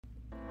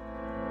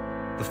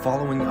The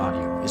following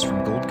audio is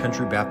from Gold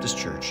Country Baptist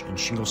Church in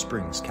Shingle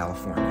Springs,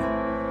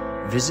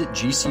 California. Visit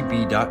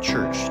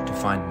gcb.church to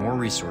find more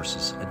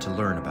resources and to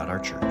learn about our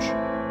church.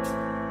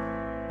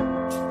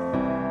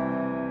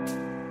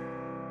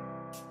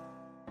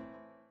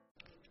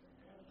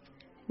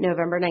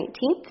 November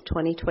 19th,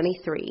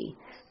 2023,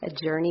 A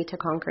Journey to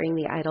Conquering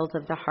the Idols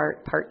of the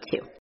Heart, Part 2.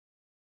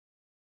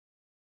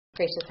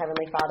 Gracious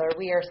Heavenly Father,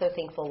 we are so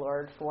thankful,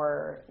 Lord,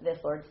 for this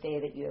Lord's Day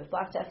that you have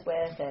blessed us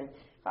with. And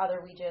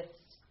Father, we just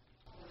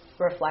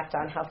reflect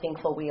on how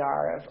thankful we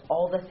are of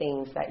all the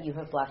things that you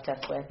have blessed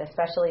us with,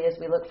 especially as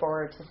we look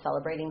forward to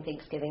celebrating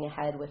Thanksgiving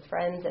ahead with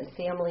friends and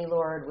family,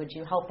 Lord. Would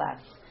you help us,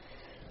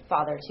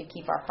 Father, to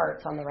keep our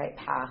hearts on the right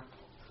path?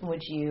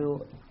 Would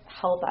you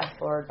help us,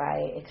 Lord, by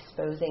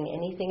exposing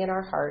anything in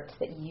our hearts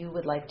that you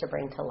would like to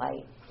bring to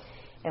light?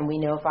 And we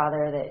know,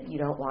 Father, that you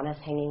don't want us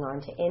hanging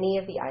on to any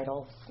of the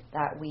idols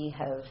that we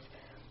have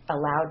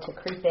allowed to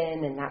creep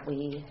in and that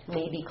we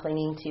may be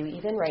clinging to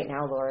even right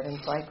now, Lord. And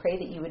so I pray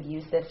that you would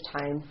use this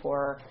time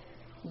for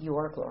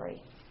your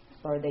glory,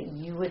 Lord, that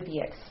you would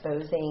be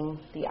exposing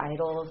the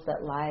idols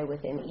that lie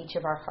within each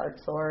of our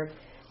hearts, Lord,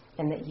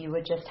 and that you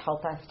would just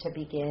help us to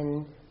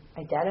begin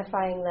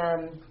identifying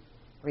them,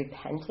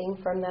 repenting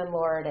from them,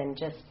 Lord, and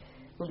just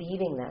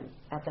leaving them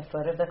at the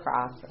foot of the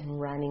cross and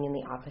running in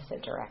the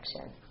opposite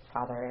direction,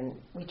 Father.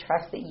 And we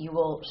trust that you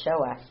will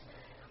show us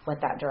what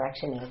that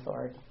direction is,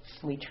 Lord.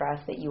 We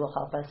trust that you will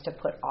help us to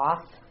put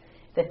off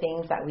the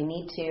things that we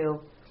need to,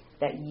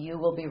 that you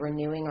will be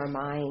renewing our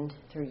mind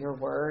through your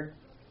word,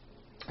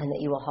 and that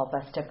you will help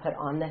us to put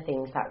on the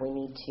things that we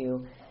need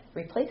to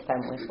replace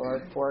them with,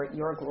 Lord, for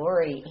your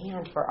glory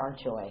and for our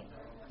joy,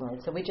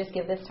 Lord. So we just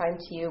give this time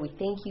to you. We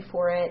thank you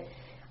for it.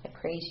 I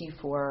praise you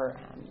for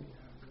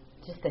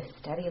just this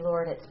study,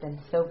 Lord. It's been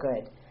so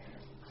good.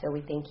 So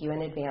we thank you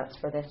in advance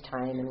for this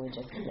time, and we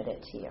just commit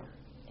it to you.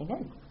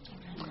 Amen.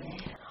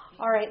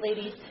 All right,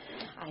 ladies,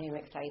 I am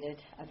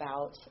excited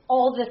about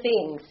all the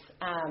things,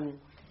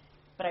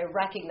 but I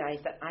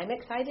recognize that I'm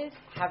excited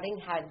having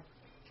had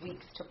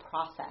weeks to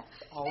process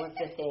all of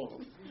the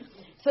things.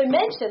 So I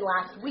mentioned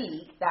last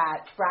week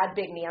that Brad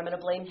Bigney, I'm going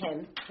to blame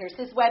him. Here's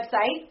his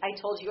website. I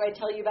told you I'd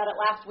tell you about it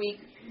last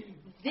week.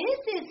 This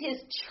is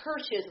his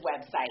church's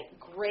website,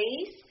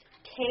 graceky.org.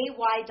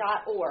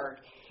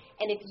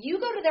 And if you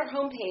go to their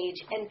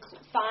homepage and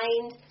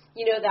find,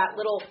 that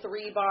little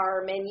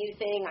 3-bar menu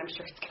thing, I'm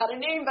sure it's got a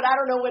name, but I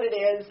don't know what it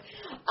is,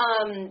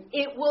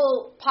 it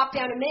will pop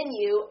down a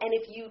menu, and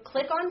if you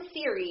click on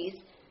series,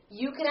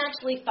 you can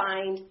actually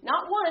find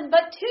not one,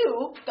 but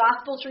 2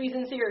 Gospel Trees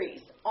and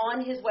Series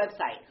on his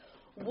website.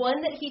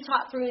 One that he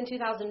taught through in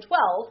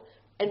 2012,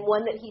 and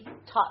one that he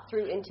taught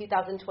through in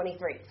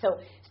 2023. So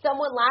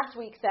someone last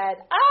week said,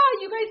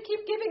 you guys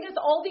keep giving us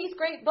all these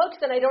great books,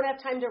 and I don't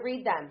have time to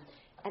read them.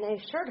 And I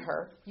assured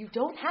her, you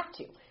don't have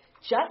to.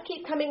 Just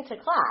keep coming to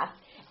class.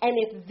 And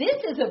if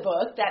this is a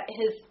book that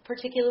has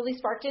particularly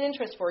sparked an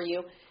interest for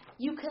you,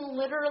 you can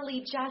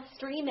literally just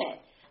stream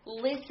it.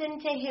 Listen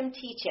to him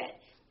teach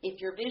it. If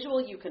you're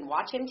visual, you can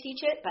watch him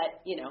teach it, but,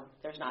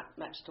 there's not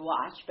much to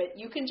watch. But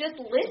you can just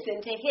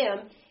listen to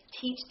him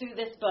teach through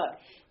this book.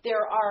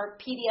 There are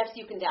PDFs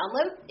you can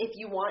download if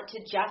you want to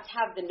just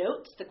have the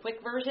notes, the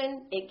quick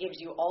version. It gives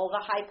you all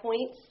the high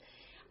points.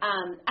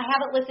 I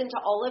haven't listened to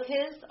all of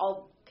his,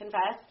 I'll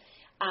confess,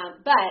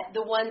 but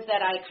the ones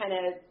that I kind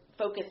of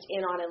focused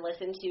in on and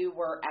listened to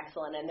were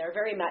excellent, and they're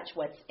very much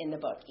what's in the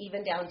book,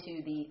 even down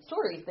to the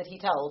stories that he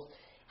tells,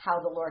 how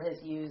the Lord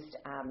has used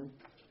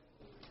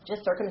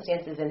just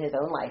circumstances in his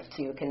own life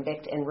to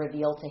convict and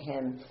reveal to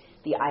him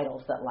the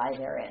idols that lie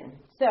therein.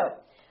 So,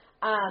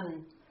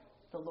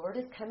 the Lord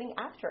is coming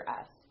after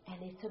us,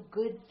 and it's a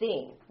good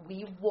thing.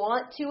 We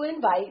want to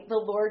invite the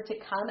Lord to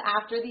come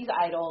after these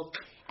idols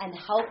and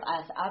help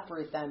us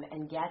uproot them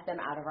and get them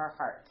out of our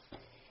hearts.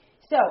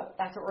 So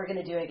that's what we're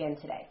going to do again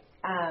today.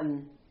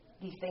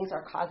 These things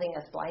are causing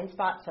us blind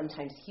spots,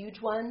 sometimes huge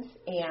ones,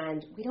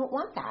 and we don't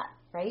want that,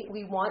 right?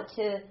 We want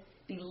to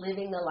be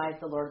living the life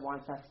the Lord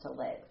wants us to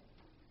live.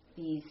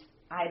 These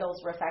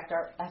idols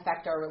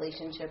affect our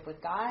relationship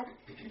with God.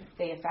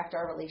 They affect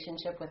our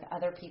relationship with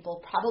other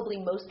people, probably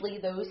mostly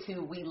those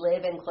who we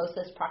live in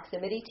closest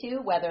proximity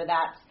to, whether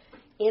that's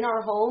in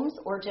our homes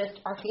or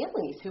just our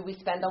families who we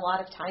spend a lot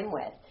of time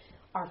with,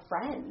 our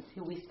friends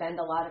who we spend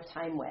a lot of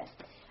time with.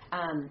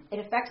 It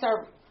affects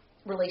our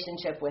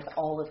relationship with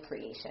all of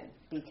creation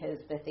because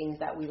the things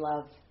that we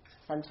love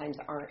sometimes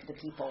aren't the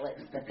people,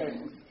 it's the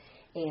things.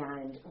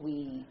 And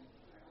we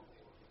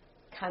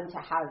come to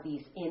have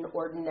these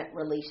inordinate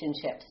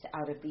relationships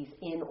out of these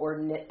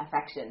inordinate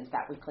affections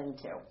that we cling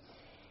to.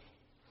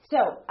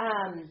 So,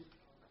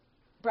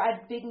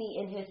 Brad Bigney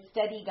in his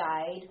study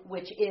guide,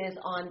 which is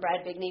on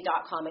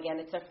bradbigney.com, again,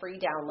 it's a free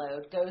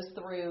download, goes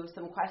through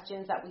some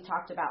questions that we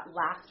talked about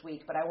last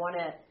week, but I want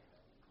to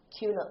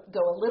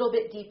go a little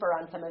bit deeper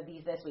on some of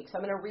these this week. So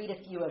I'm going to read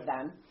a few of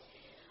them.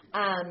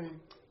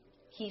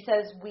 He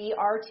says, we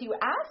are to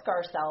ask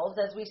ourselves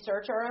as we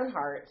search our own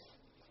hearts,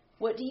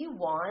 what do you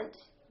want,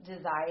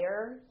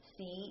 desire,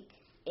 seek,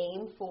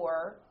 aim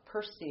for,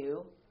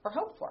 pursue, or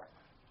hope for?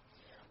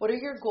 What are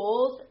your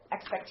goals,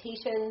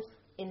 expectations,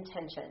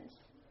 intentions?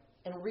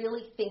 And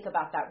really think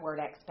about that word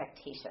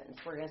expectations.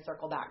 We're going to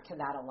circle back to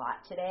that a lot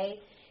today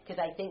because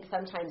I think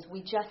sometimes we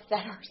just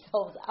set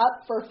ourselves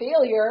up for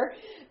failure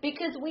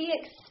because we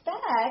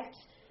expect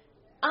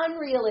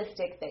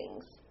unrealistic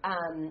things,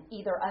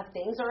 either of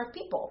things or of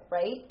people,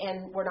 right?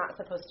 And we're not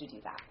supposed to do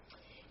that.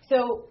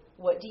 So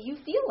what do you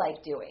feel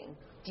like doing?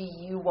 Do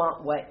you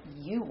want what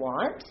you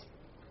want,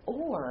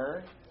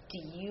 or do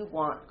you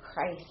want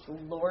Christ's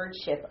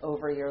lordship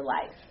over your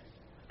life?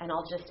 And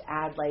I'll just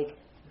add,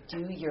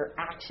 do your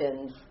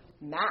actions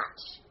match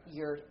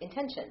your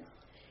intentions?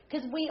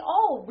 Because we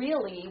all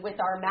really, with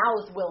our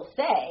mouths, will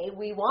say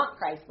we want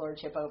Christ's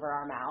lordship over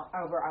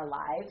our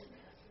lives,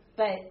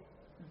 but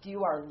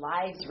do our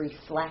lives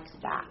reflect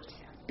that?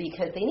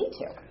 Because they need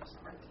to.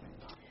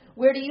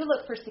 Where do you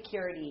look for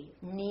security,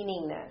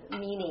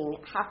 meaning,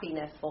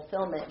 happiness,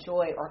 fulfillment,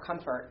 joy, or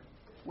comfort?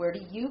 Where do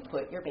you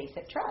put your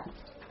basic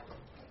trust?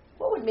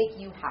 What would make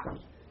you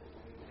happy?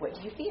 What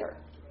do you fear?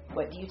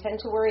 What do you tend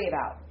to worry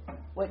about?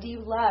 What do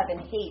you love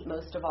and hate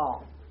most of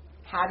all?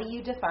 How do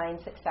you define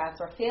success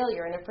or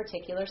failure in a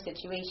particular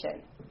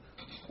situation?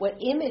 What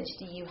image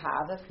do you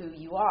have of who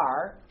you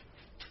are,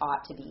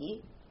 ought to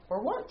be,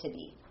 or want to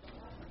be?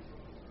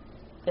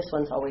 This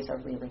one's always a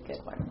really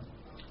good one.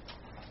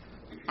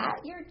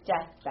 At your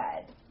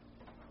deathbed,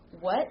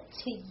 what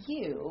to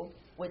you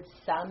would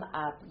sum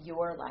up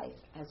your life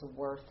as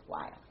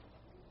worthwhile?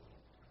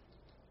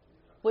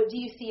 What do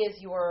you see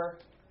as your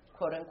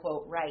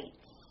quote-unquote rights?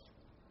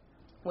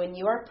 When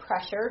you are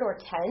pressured or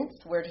tense,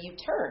 where do you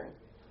turn?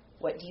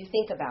 What do you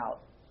think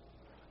about?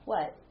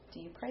 What do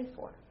you pray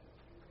for?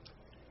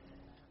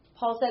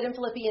 Paul said in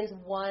Philippians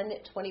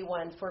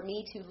 1:21, "For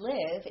me to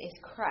live is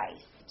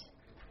Christ."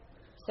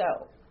 So,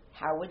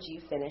 how would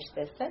you finish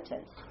this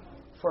sentence?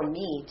 For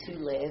me to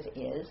live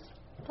is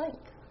blank.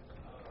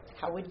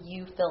 How would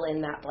you fill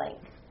in that blank?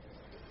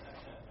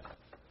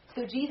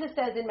 So Jesus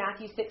says in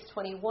Matthew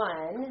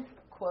 6:21,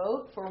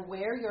 quote, "For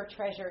where your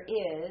treasure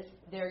is,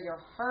 there your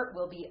heart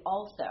will be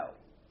also,"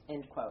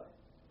 end quote.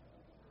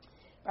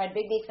 Brad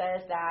Bigney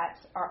says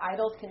that our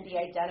idols can be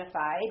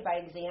identified by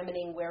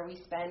examining where we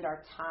spend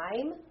our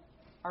time,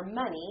 our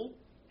money,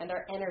 and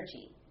our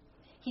energy.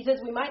 He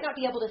says we might not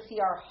be able to see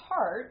our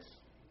hearts,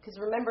 because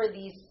remember,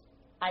 these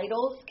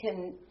idols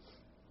can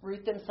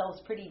root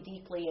themselves pretty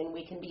deeply and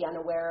we can be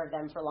unaware of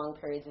them for long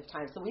periods of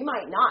time. So we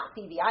might not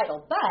see the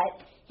idol,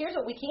 but here's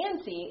what we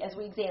can see as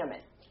we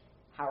examine.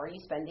 How are you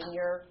spending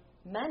your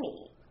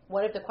money?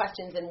 One of the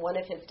questions in one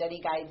of his study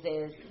guides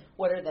is,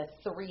 what are the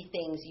 3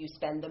 things you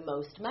spend the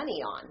most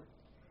money on?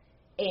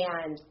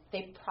 And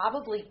they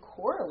probably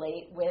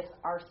correlate with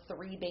our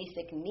 3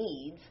 basic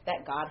needs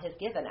that God has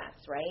given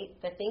us, right?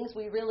 The things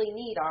we really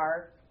need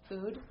are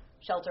food,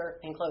 shelter,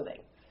 and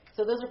clothing.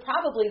 So those are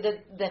probably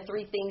the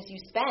 3 things you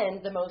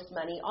spend the most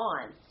money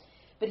on.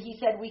 But he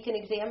said we can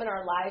examine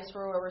our lives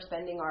for where we're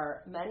spending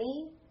our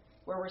money,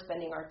 where we're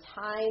spending our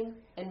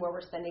time, and where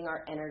we're spending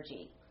our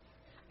energy.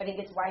 I think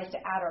it's wise to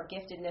add our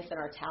giftedness and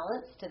our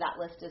talents to that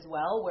list as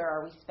well. Where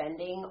are we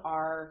spending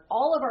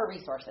all of our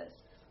resources?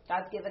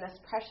 God's given us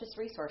precious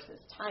resources,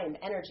 time,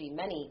 energy,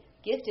 money,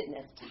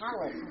 giftedness,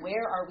 talents.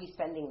 Where are we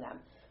spending them?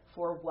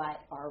 For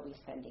what are we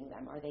spending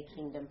them? Are they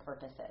kingdom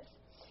purposes?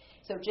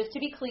 So just to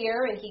be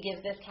clear, and he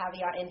gives this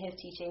caveat in his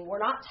teaching, we're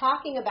not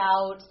talking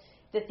about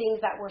the things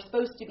that were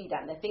supposed to be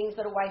done, the things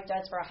that a wife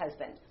does for a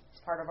husband.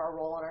 It's part of our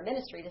role in our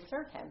ministry to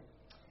serve him.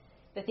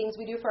 The things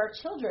we do for our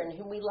children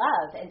whom we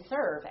love and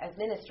serve as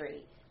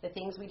ministry. The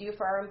things we do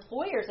for our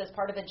employers as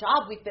part of a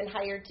job we've been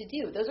hired to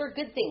do. Those are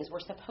good things. We're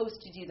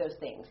supposed to do those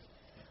things.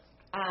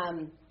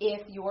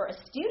 If you're a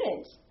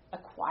student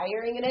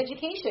acquiring an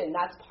education,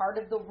 that's part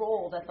of the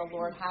role that the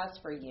Lord has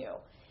for you.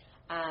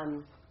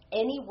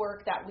 Any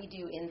work that we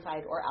do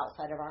inside or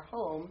outside of our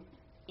home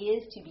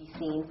is to be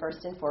seen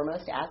first and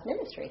foremost as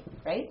ministry,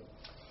 right?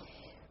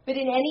 But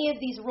in any of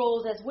these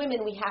roles as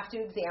women, we have to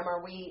examine,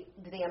 are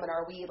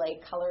we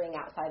like coloring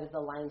outside of the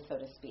line, so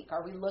to speak?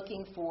 Are we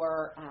looking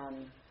for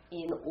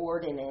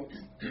inordinate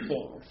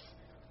things?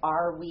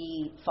 Are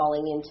we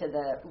falling into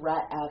the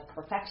rut of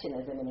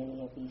perfectionism in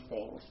any of these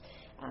things?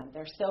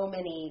 There's so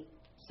many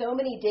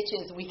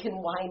ditches we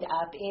can wind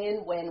up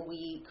in when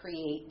we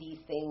create these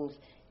things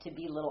to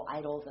be little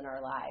idols in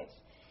our lives.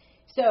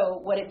 So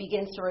what it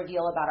begins to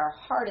reveal about our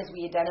heart as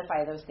we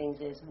identify those things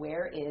is,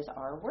 where is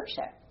our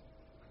worship?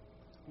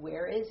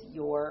 Where is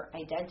your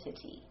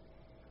identity?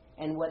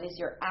 And what is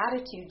your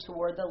attitude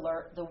toward the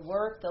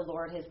work the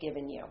Lord has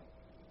given you?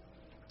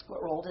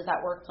 What role does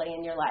that work play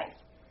in your life?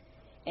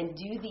 And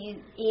do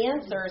these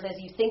answers, as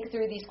you think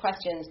through these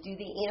questions, do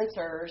the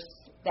answers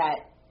that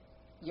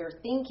your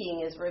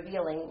thinking is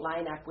revealing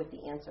line up with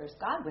the answers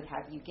God would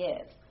have you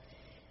give?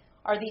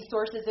 Are these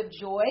sources of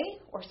joy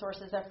or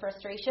sources of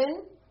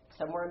frustration,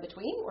 somewhere in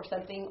between, or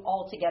something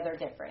altogether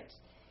different?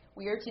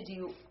 We are to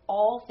do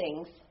all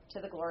things to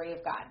the glory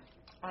of God.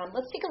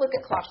 Let's take a look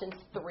at Colossians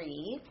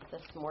 3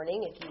 this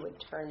morning, if you would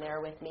turn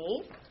there with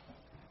me.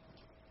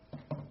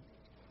 I'm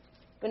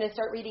going to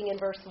start reading in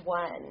verse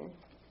 1.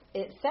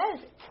 it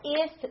says,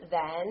 if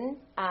then,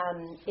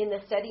 in the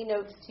study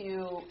notes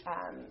to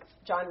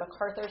John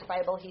MacArthur's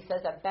Bible, he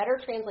says a better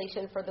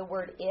translation for the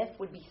word if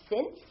would be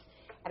since.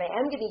 And I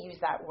am going to use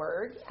that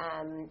word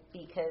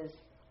because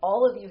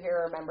all of you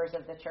here are members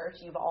of the church.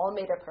 You've all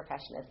made a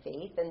profession of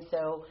faith. And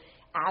so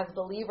as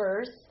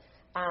believers,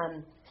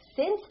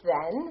 since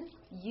then,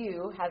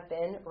 you have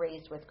been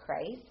raised with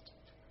Christ.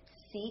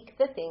 Seek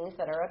the things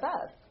that are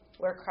above,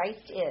 where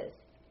Christ is,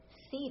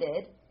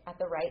 seated at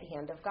the right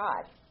hand of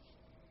God.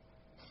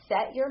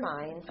 Set your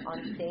minds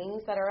on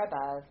things that are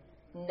above,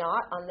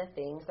 not on the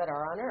things that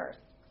are on earth.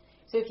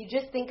 So if you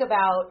just think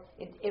about,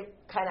 it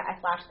kind of, I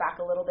flashed back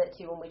a little bit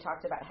to when we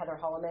talked about Heather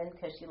Holloman,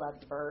 because she loves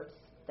verbs.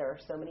 There are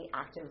so many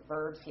active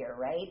verbs here,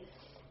 right?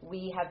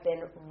 We have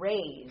been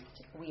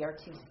raised. We are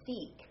to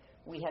seek.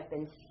 We have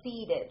been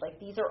seated. Like,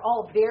 these are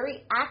all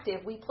very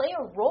active. We play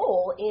a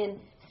role in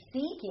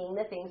seeking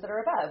the things that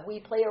are above. We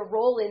play a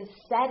role in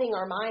setting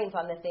our minds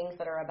on the things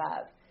that are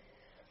above.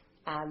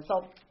 So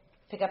I'll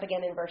pick up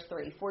again in verse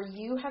 3. For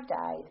you have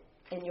died,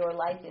 and your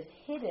life is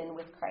hidden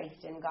with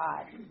Christ in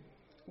God.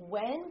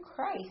 When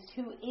Christ,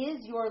 who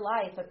is your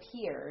life,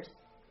 appears,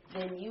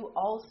 then you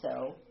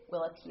also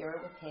will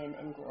appear with him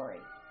in glory.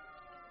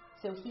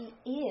 So he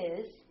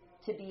is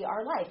to be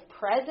our life.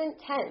 Present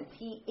tense,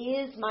 he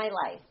is my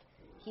life.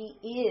 He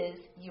is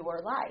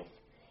your life.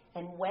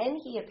 And when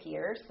he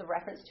appears, the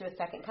reference to a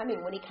second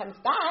coming, when he comes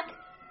back,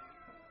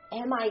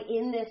 am I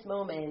in this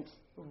moment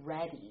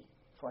ready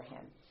for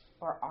him?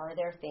 Or are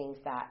there things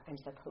that I'm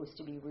supposed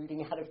to be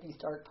rooting out of these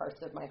dark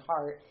parts of my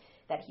heart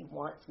that he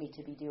wants me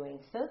to be doing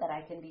so that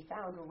I can be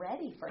found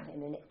ready for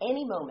him in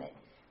any moment,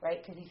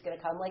 right? Because he's going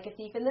to come like a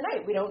thief in the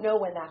night. We don't know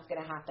when that's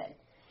going to happen.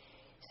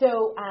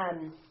 So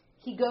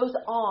he goes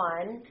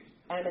on,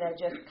 and I'm going to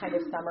just kind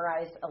of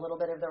summarize a little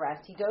bit of the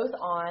rest. He goes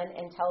on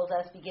and tells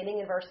us, beginning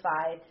in verse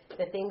 5,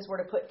 the things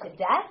we're to put to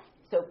death,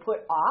 so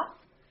put off,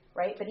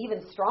 right? But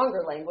even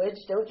stronger language,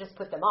 don't just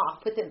put them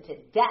off, put them to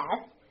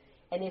death.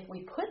 And if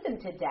we put them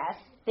to death,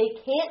 they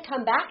can't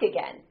come back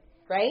again,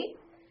 right?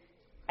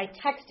 I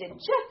texted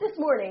just this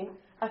morning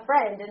a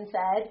friend and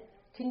said,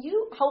 can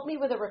you help me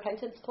with a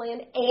repentance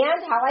plan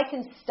and how I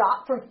can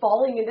stop from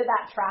falling into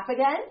that trap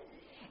again?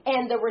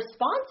 And the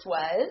response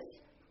was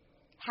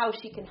how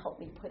she can help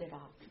me put it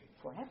off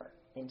forever,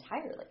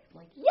 entirely. I'm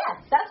like,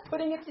 yes, that's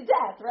putting it to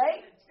death,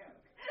 right?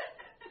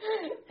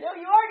 No,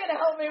 you are going to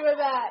help me with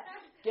that.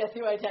 Guess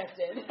who I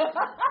texted?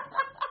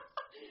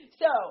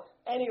 So,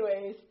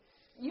 anyways,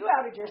 you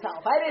outed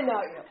yourself. I didn't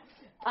know you.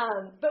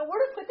 But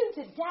we're to put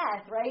them to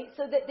death, right,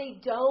 so that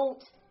they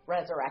don't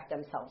resurrect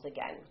themselves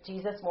again.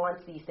 Jesus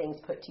wants these things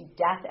put to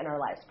death in our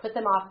lives, put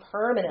them off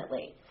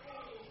permanently.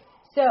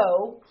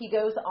 So he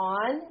goes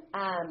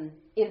on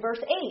in verse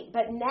 8,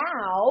 but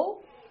now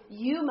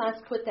you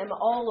must put them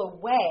all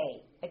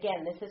away.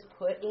 Again, this is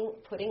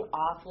putting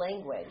off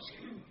language.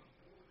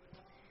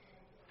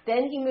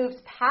 Then he moves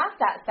past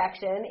that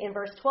section in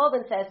verse 12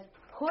 and says,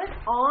 put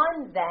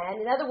on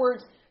then, in other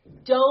words,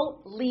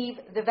 don't leave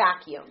the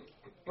vacuum,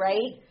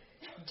 right?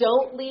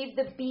 Don't leave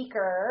the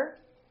beaker.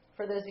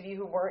 For those of you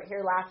who weren't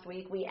here last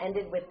week, we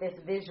ended with this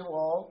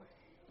visual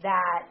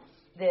that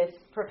this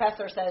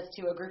professor says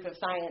to a group of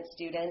science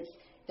students,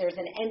 there's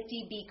an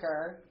empty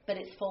beaker, but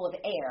it's full of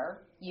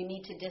air. You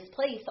need to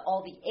displace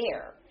all the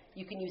air.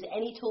 You can use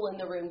any tool in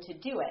the room to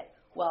do it.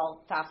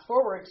 Well, fast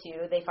forward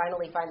to, they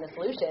finally find the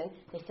solution.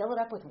 They fill it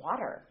up with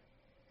water,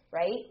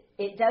 right?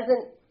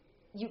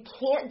 You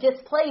can't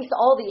displace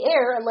all the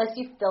air unless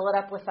you fill it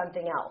up with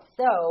something else.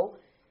 So,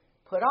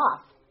 put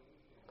off,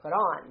 put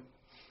on.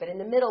 But in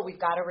the middle, we've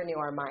got to renew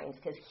our minds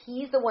because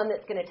he's the one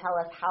that's going to tell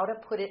us how to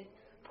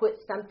put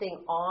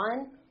something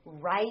on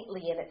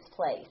rightly in its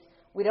place.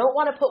 We don't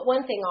want to put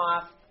one thing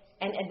off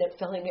and end up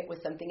filling it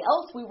with something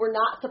else we were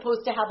not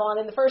supposed to have on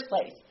in the first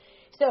place.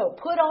 So,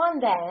 put on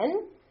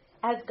then,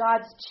 as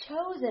God's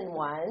chosen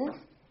ones,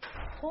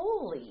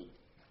 holy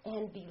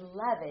and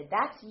beloved.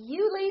 That's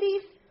you,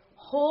 ladies.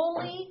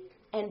 Holy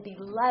and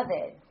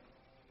beloved.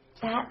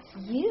 That's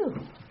you.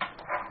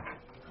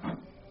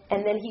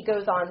 And then he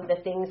goes on the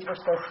things we're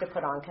supposed to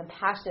put on.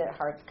 Compassionate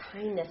hearts,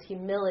 kindness,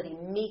 humility,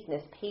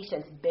 meekness,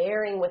 patience,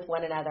 bearing with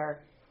one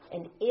another.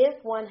 And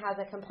if one has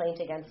a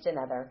complaint against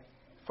another,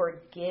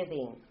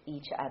 forgiving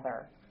each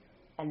other.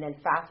 And then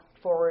fast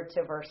forward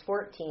to verse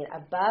 14.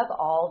 Above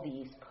all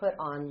these, put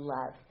on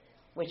love,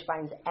 which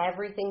binds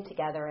everything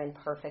together in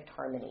perfect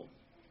harmony.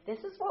 This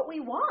is what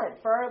we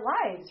want for our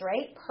lives,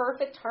 right?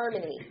 Perfect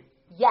harmony.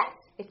 Yes,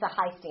 it's a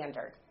high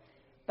standard.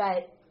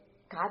 But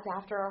God's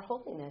after our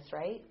holiness,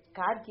 right?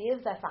 God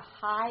gives us a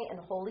high and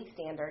holy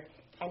standard,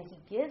 and he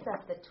gives us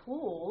the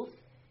tools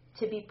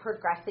to be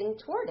progressing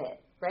toward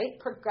it, right?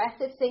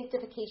 Progressive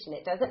sanctification.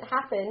 It doesn't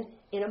happen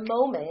in a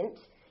moment.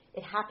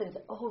 It happens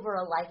over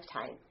a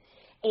lifetime.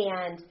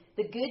 And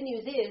the good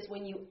news is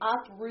when you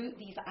uproot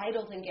these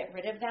idols and get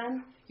rid of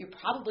them, you're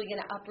probably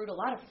going to uproot a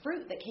lot of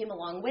fruit that came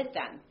along with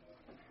them.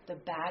 The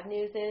bad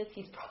news is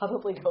he's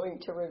probably going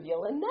to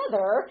reveal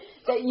another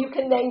that you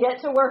can then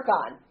get to work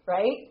on,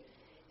 right?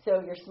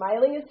 So you're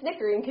smiling and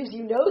snickering because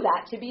you know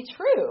that to be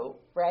true,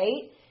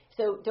 right?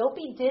 So don't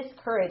be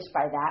discouraged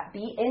by that.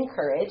 Be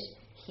encouraged.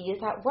 He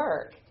is at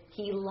work.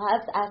 He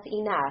loves us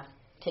enough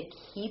to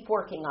keep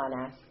working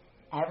on us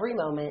every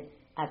moment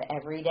of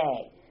every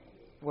day.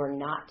 We're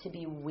not to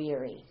be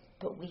weary,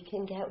 but we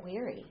can get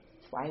weary.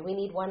 That's why we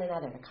need one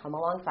another to come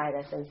alongside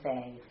us and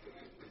say,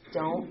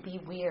 don't be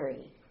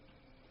weary.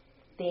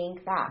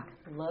 Think back.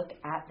 Look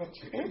at the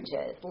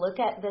changes. Look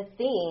at the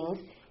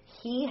things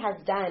He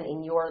has done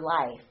in your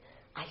life.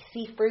 I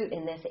see fruit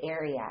in this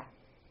area.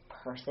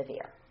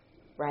 Persevere.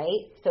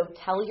 Right? So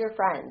tell your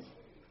friends,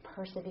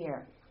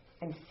 persevere.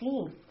 I'm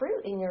seeing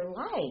fruit in your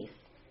life.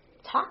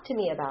 Talk to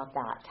me about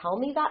that. Tell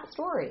me that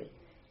story.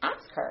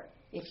 Ask her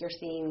if you're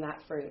seeing that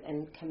fruit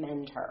and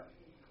commend her.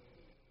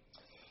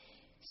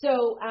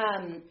 So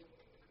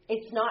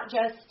it's not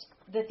just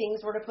the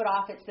things we're to put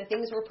off, it's the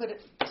things we're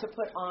to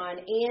put on,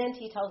 and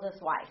he tells us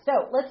why. So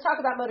let's talk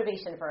about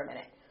motivation for a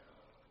minute.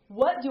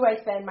 What do I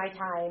spend my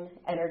time,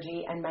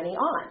 energy, and money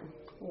on?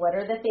 What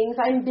are the things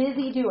I'm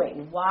busy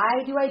doing?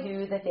 Why do I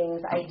do the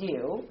things I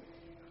do?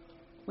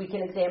 We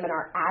can examine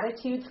our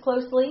attitudes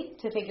closely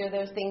to figure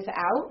those things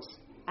out.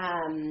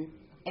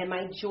 Am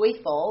I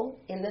joyful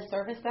in the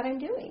service that I'm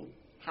doing?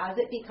 Has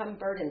it become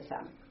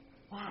burdensome?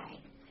 Why?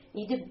 I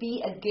need to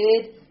be a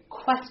good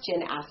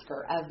question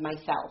asker of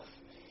myself.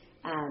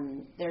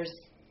 There's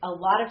a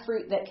lot of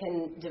fruit that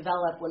can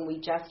develop when we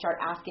just start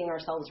asking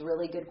ourselves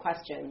really good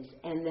questions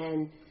and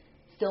then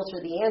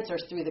filter the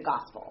answers through the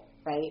gospel,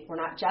 right? We're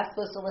not just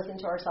supposed to listen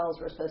to ourselves,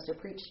 we're supposed to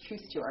preach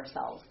truth to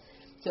ourselves.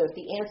 So if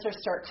the answers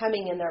start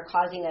coming and they're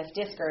causing us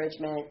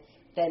discouragement,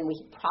 then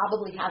we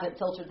probably haven't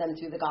filtered them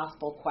through the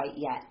gospel quite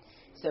yet.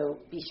 So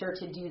be sure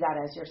to do that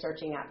as you're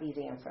searching out these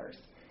answers.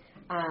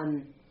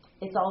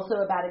 It's also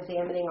about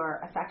examining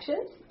our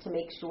affections to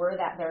make sure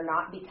that they're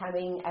not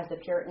becoming, as the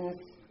Puritans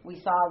we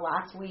saw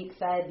last week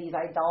said, these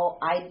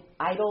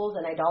idols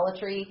and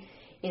idolatry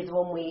is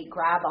when we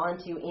grab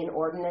onto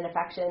inordinate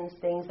affections,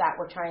 things that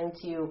we're trying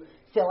to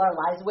fill our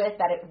lives with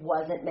that it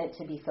wasn't meant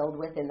to be filled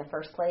with in the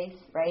first place,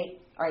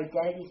 right? Our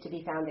identity is to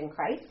be found in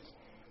Christ,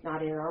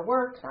 not in our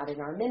work, not in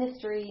our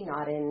ministry,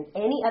 not in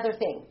any other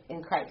thing,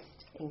 in Christ.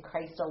 In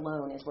Christ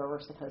alone is where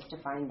we're supposed to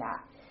find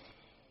that.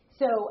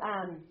 So,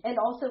 and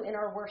also in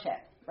our worship,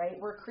 right?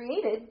 We're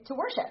created to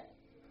worship,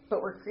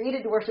 but we're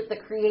created to worship the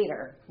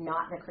Creator,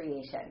 not the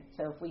creation.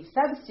 So if we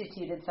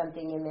substituted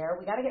something in there,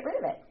 we got to get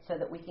rid of it so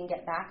that we can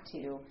get back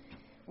to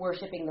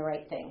worshiping the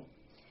right thing.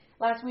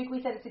 Last week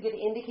we said it's a good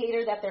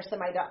indicator that there's some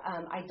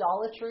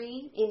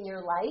idolatry in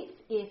your life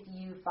if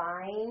you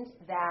find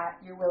that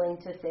you're willing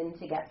to sin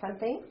to get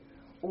something,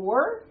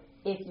 or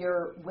if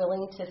you're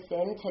willing to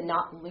sin to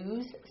not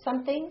lose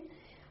something.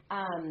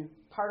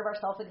 Part of our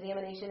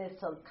self-examination is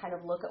to kind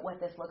of look at what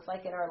this looks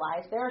like in our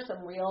lives. There are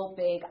some real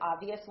big,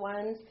 obvious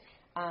ones.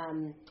 I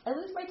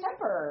lose my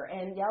temper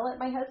and yell at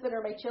my husband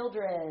or my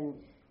children.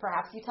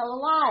 Perhaps you tell a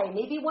lie.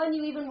 Maybe one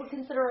you even would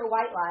consider a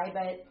white lie,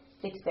 but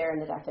it's there in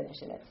the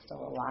definition. It's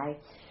still a lie.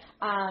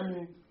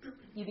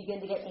 You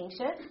begin to get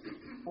anxious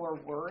or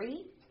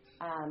worry.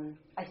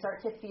 I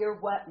start to fear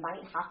what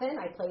might happen.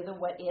 I play the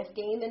what if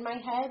game in my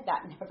head.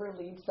 That never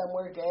leads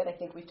somewhere good. I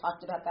think we've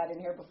talked about that in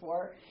here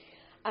before.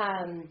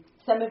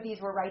 Some of these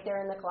were right there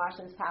in the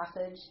Colossians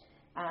passage.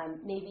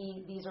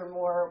 Maybe these are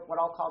more what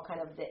I'll call kind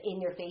of the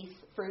in-your-face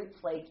fruits,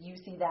 like you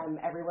see them,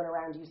 everyone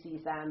around you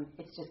sees them.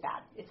 It's just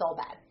bad. It's all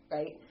bad,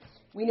 right?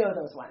 We know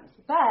those ones.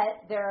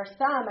 But there are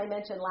some I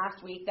mentioned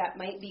last week that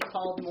might be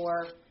called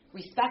more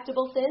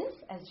respectable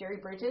sins, as Jerry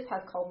Bridges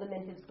has called them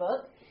in his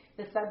book,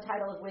 the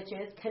subtitle of which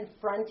is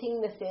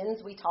Confronting the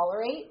Sins We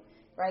Tolerate,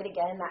 right?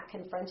 Again, that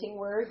confronting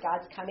word,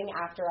 God's coming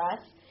after us.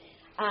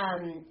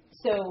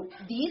 So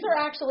these are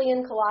actually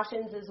in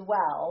Colossians as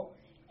well,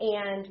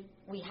 and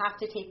we have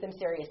to take them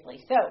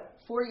seriously. So,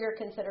 for your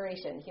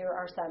consideration, here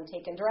are some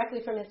taken directly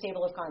from his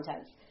table of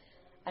contents.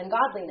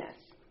 Ungodliness,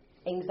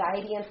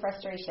 anxiety and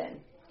frustration,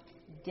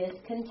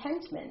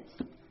 discontentment,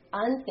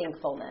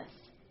 unthankfulness,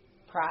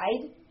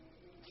 pride,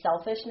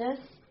 selfishness,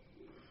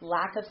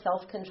 lack of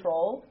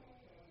self-control,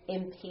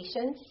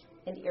 impatience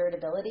and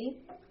irritability,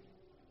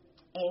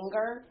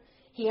 anger.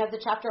 He has a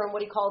chapter on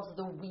what he calls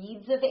the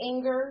weeds of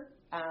anger,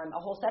 a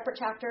whole separate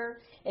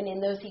chapter, and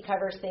in those he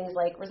covers things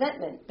like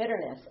resentment,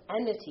 bitterness,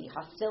 enmity,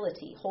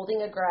 hostility,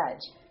 holding a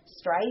grudge,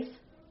 strife,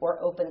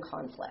 or open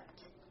conflict.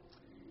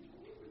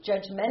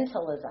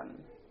 Judgmentalism,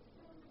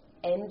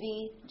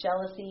 envy,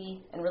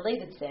 jealousy, and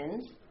related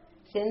sins.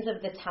 Sins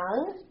of the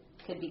tongue,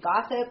 could be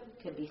gossip,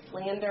 could be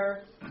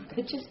slander,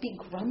 could just be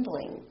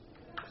grumbling.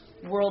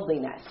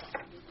 Worldliness.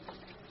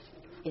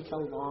 It's a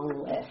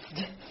long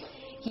list.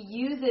 He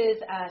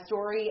uses a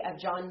story of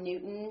John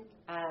Newton,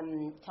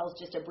 tells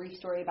just a brief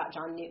story about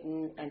John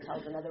Newton, and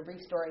tells another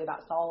brief story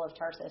about Saul of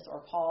Tarsus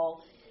or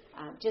Paul,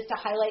 just to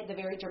highlight the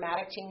very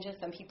dramatic changes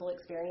some people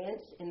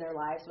experience in their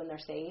lives when they're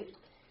saved.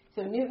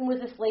 So Newton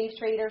was a slave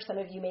trader. Some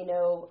of you may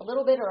know a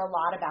little bit or a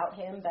lot about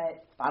him,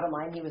 but bottom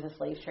line, he was a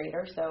slave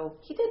trader. So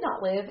he did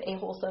not live a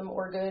wholesome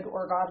or good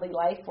or godly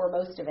life for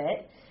most of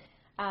it.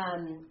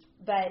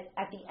 But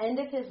at the end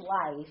of his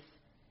life,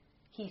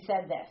 he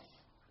said this,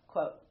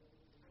 quote,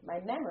 My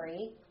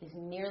memory is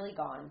nearly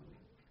gone,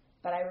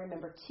 but I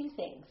remember two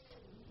things: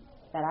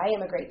 that I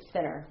am a great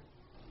sinner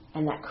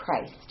and that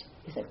Christ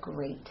is a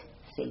great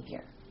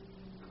Savior.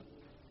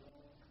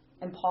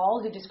 And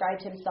Paul, who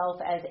described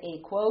himself as a,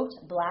 quote,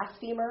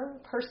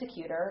 blasphemer,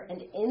 persecutor,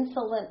 and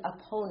insolent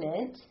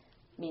opponent,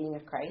 meaning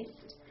of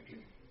Christ,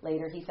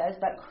 later he says,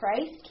 but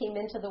Christ came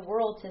into the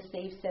world to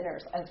save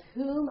sinners, of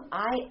whom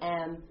I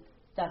am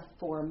the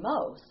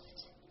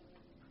foremost.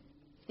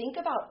 Think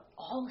about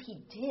all he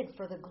did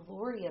for the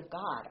glory of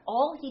God,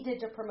 all he did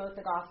to promote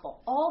the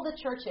gospel, all the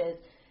churches,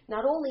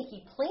 not only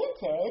he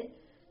planted,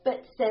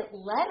 but sent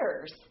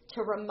letters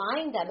to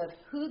remind them of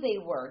who they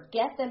were,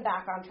 get them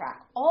back on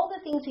track, all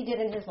the things he did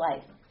in his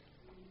life.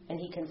 And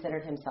he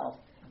considered himself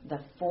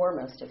the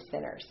foremost of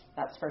sinners.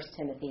 That's 1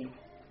 Timothy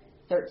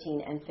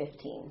 13 and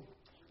 15.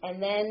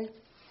 And then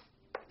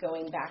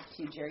going back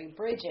to Jerry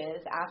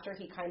Bridges, after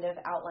he kind of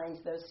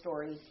outlines those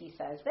stories, he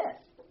says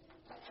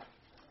this: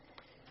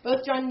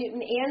 both John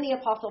Newton and the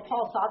Apostle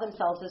Paul saw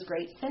themselves as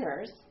great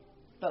sinners,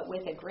 but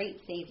with a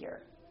great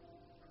Savior.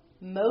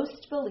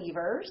 Most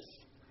believers,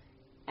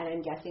 and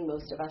I'm guessing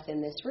most of us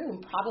in this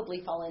room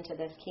probably fall into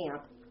this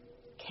camp,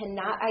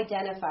 cannot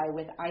identify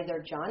with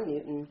either John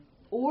Newton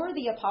or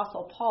the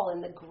Apostle Paul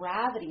in the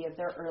gravity of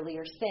their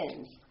earlier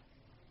sins.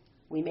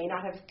 We may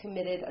not have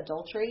committed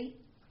adultery,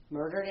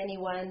 murdered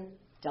anyone,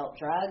 dealt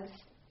drugs,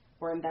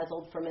 or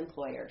embezzled from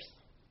employers.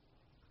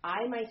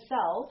 I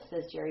myself,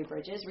 says Jerry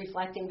Bridges,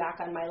 reflecting back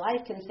on my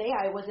life, can say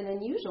I was an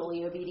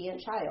unusually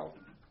obedient child,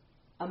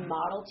 a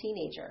model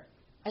teenager,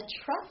 a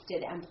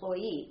trusted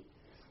employee,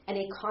 and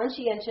a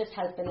conscientious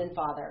husband and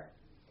father.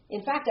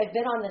 In fact, I've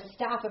been on the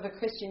staff of a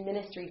Christian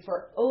ministry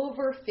for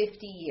over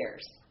 50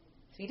 years.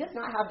 So he does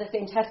not have the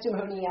same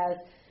testimony as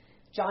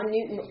John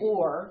Newton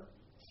or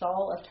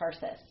Saul of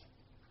Tarsus.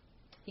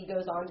 He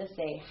goes on to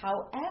say,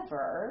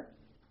 however,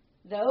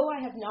 though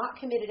I have not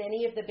committed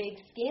any of the big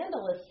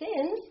scandalous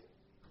sins,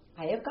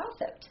 I have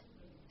gossiped,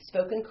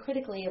 spoken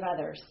critically of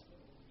others,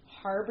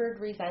 harbored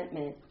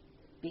resentment,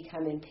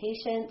 become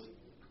impatient,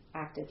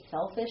 acted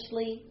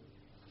selfishly,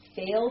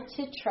 failed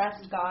to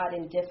trust God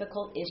in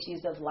difficult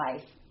issues of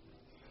life,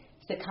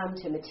 succumbed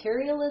to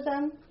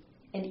materialism,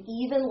 and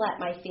even let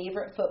my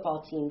favorite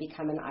football team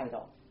become an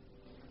idol.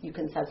 You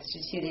can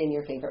substitute in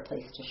your favorite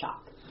place to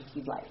shop if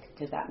you'd like,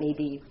 because that may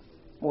be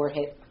more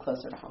hit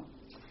closer to home.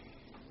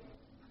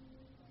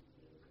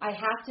 I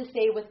have to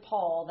say with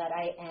Paul that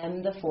I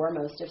am the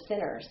foremost of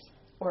sinners.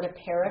 Or to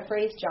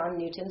paraphrase John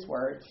Newton's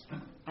words,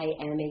 I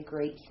am a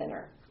great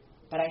sinner,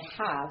 but I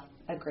have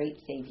a great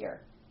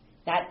Savior.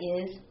 That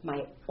is my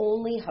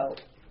only hope.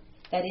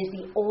 That is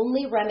the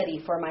only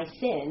remedy for my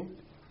sin,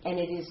 and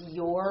it is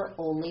your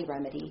only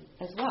remedy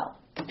as well.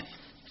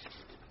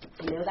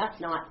 I know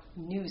that's not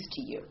news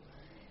to you.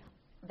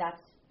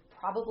 That's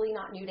probably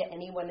not new to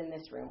anyone in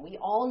this room. We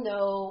all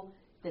know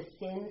the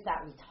sins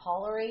that we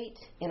tolerate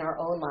in our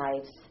own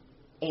lives,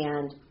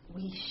 and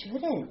we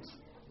shouldn't,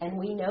 and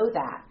we know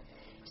that.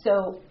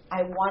 So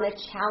I want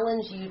to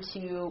challenge you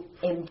to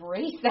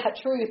embrace that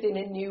truth in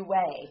a new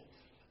way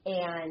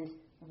and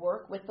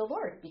work with the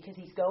Lord, because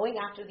he's going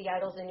after the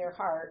idols in your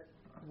heart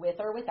with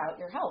or without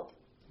your help.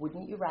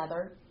 Wouldn't you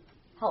rather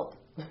help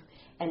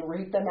and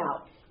root them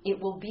out? It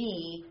will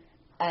be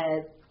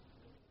a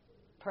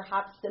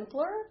perhaps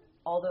simpler,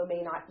 although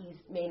may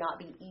not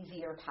be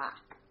easier path.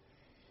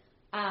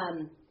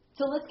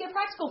 So let's get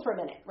practical for a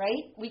minute,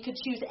 right? We could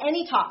choose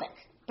any topic,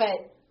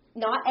 but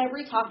not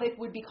every topic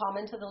would be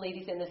common to the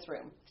ladies in this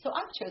room. So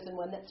I've chosen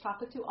one that's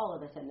topic to all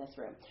of us in this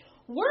room.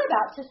 We're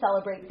about to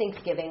celebrate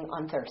Thanksgiving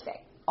on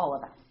Thursday, all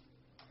of us.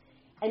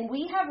 And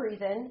we have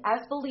reason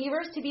as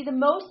believers to be the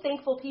most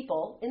thankful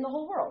people in the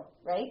whole world,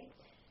 right?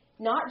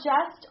 Not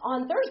just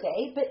on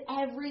Thursday, but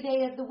every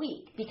day of the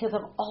week, because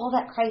of all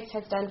that Christ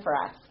has done for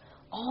us,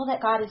 all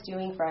that God is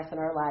doing for us in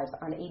our lives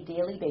on a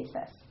daily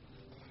basis.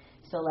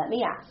 So let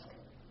me ask,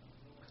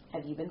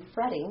 have you been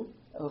fretting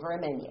over a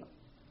menu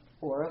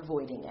or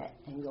avoiding it?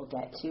 And you'll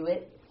get to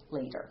it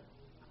later.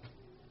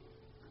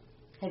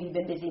 Have you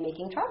been busy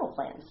making travel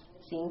plans,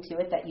 seeing to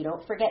it that you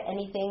don't forget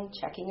anything,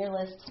 checking your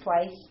lists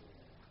twice?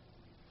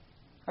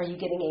 Are you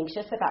getting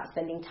anxious about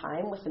spending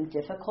time with some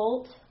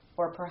difficult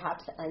or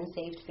perhaps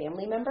unsaved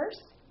family members?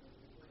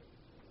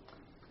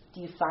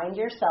 Do you find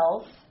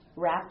yourself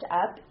wrapped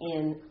up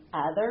in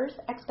others'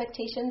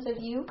 expectations of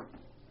you?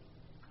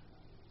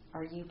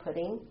 Are you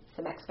putting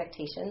some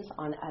expectations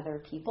on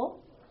other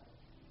people?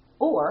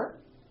 Or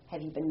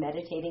have you been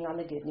meditating on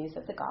the good news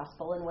of the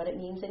gospel and what it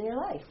means in your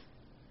life?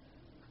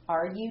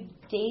 Are you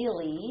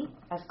daily,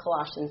 as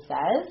Colossians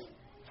says,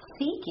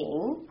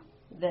 seeking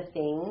the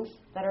things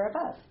that are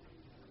above?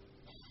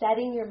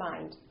 Setting your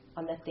mind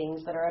on the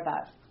things that are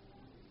above.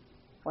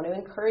 I want to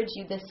encourage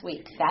you this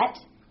week, set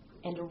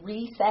and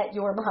reset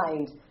your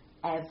mind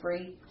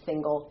every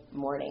single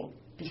morning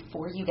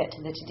before you get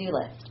to the to-do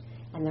list.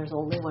 And there's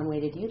only one way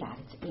to do that.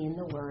 It's in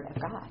the Word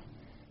of God.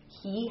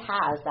 He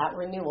has that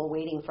renewal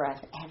waiting for us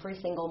every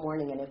single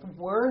morning. And if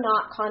we're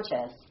not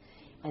conscious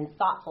and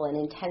thoughtful and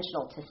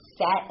intentional to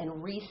set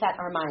and reset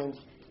our minds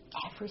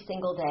every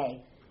single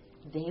day,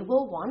 they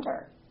will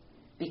wander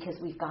because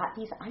we've got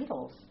these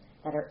idols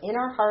that are in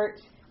our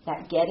hearts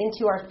that get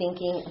into our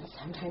thinking, and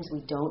sometimes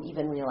we don't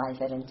even realize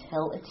it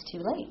until it's too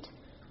late,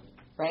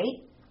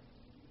 right?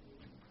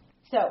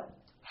 So,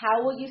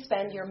 how will you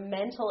spend your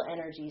mental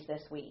energies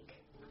this week?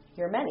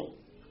 Your money,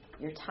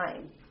 your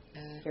time,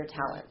 your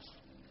talents.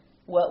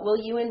 What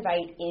will you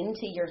invite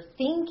into your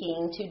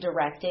thinking to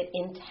direct it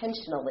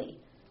intentionally?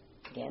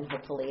 Again,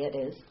 hopefully it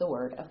is the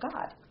Word of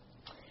God.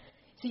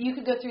 So you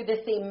could go through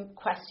this same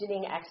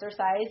questioning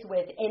exercise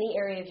with any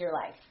area of your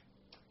life.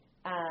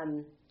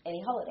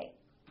 Any holiday.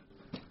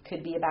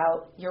 Could be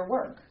about your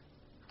work.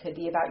 Could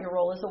be about your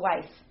role as a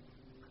wife,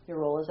 your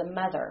role as a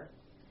mother,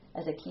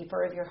 as a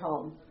keeper of your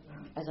home,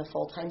 as a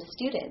full-time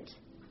student,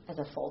 as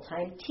a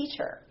full-time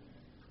teacher.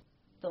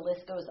 The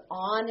list goes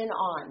on and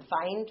on.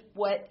 Find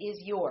what is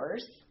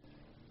yours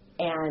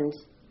and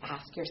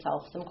ask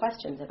yourself some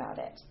questions about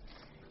it.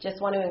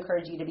 Just want to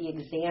encourage you to be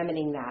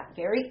examining that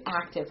very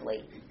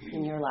actively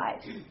in your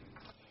life.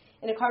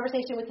 In a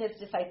conversation with his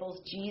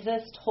disciples,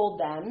 Jesus told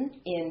them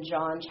in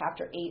John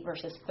chapter 8,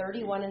 verses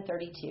 31 and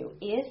 32,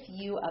 "If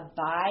you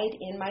abide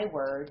in my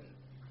word,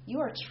 you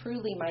are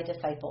truly my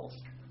disciples,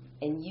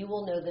 and you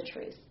will know the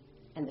truth,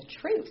 and the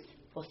truth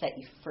will set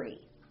you free."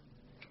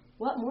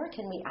 What more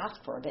can we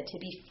ask for but to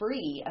be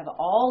free of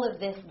all of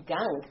this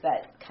gunk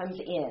that comes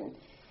in?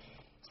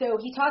 So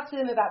he talks to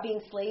them about being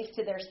slaves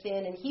to their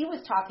sin, and he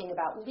was talking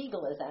about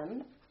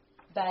legalism,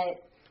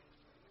 but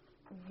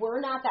we're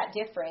not that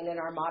different in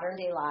our modern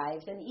day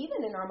lives and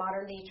even in our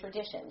modern day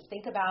traditions.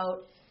 Think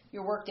about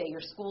your work day,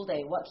 your school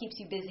day. What keeps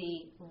you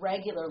busy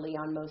regularly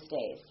on most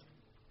days?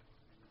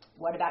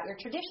 What about your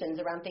traditions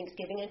around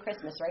Thanksgiving and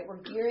Christmas, right?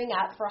 We're gearing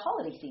up for a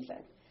holiday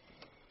season.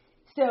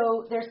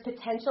 So there's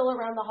potential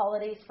around the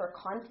holidays for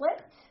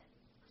conflict.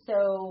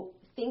 So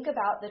think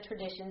about the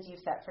traditions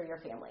you've set for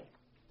your family.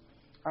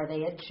 Are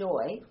they a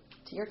joy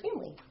to your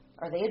family?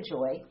 Are they a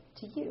joy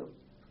to you?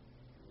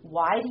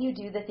 Why do you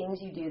do the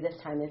things you do this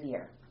time of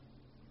year?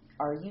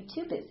 Are you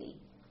too busy?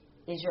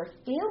 Is your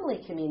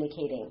family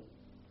communicating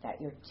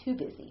that you're too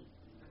busy?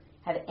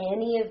 Have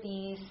any of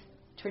these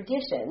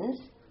traditions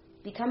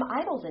become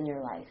idols in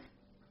your life?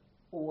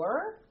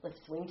 Or, let's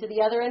swing to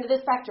the other end of the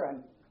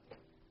spectrum.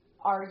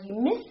 Are you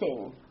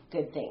missing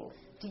good things?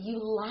 Do you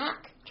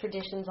lack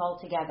traditions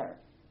altogether?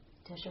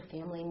 Does your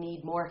family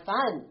need more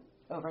fun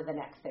over the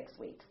next 6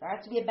 weeks? There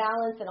has to be a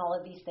balance in all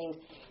of these things.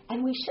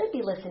 And we should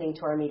be listening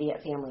to our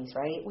immediate families,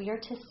 right? We are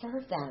to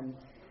serve them.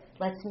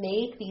 Let's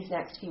make these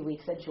next few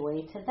weeks a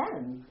joy to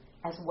them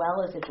as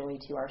well as a joy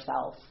to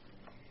ourselves.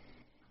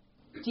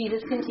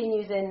 Jesus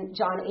continues in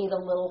John 8 a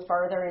little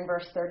further in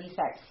verse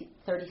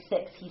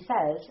 36. He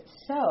says,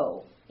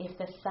 "So, if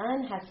the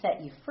Son has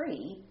set you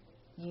free,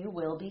 you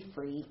will be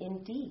free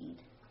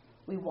indeed."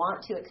 We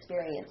want to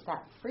experience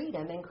that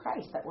freedom in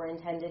Christ that we're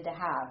intended to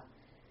have.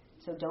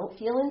 So don't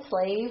feel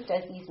enslaved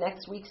as these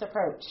next weeks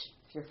approach.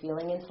 If you're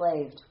feeling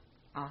enslaved,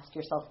 ask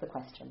yourself the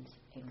questions.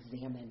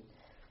 Examine.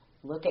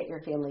 Look at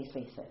your family's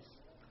faces.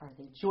 Are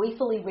they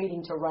joyfully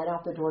waiting to run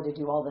out the door to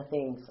do all the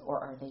things, or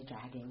are they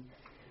dragging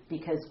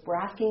because we're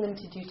asking them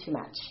to do too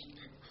much?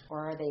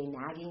 Or are they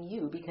nagging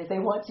you because they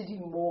want to do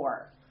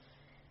more?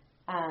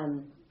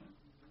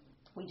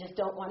 We just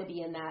don't want to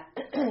be in that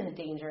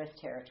dangerous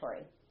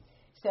territory.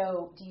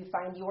 So do you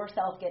find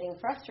yourself getting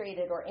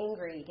frustrated or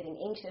angry, getting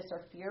anxious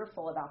or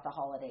fearful about the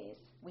holidays?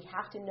 We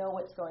have to know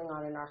what's going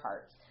on in our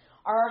hearts.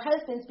 Are our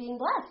husbands being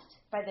blessed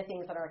by the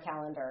things on our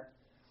calendar?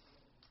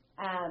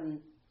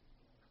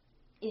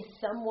 Is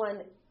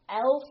someone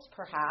else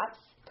perhaps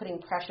putting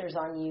pressures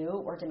on you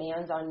or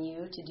demands on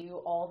you to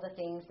do all the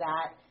things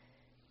that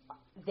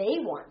they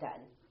want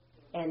done?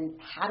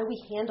 And how do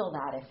we handle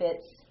that if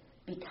it's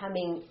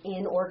becoming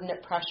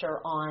inordinate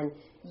pressure on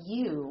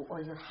you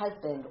or your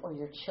husband or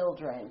your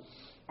children?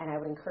 And I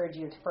would encourage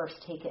you to first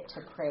take it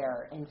to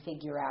prayer and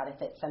figure out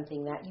if it's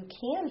something that you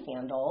can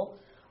handle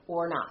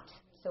or not.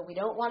 So we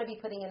don't want to be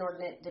putting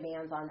inordinate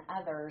demands on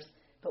others,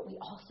 but we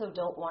also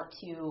don't want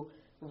to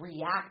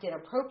react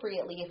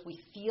inappropriately if we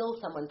feel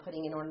someone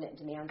putting inordinate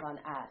demands on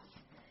us.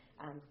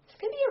 It's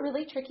going to be a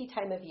really tricky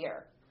time of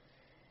year.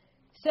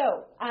 So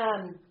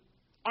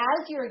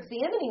as you're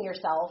examining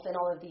yourself in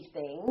all of these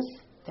things,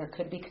 there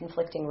could be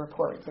conflicting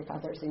reports if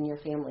others in your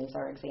families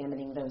are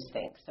examining those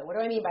things. So what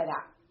do I mean by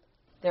that?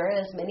 There are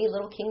as many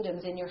little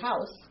kingdoms in your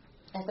house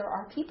as there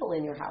are people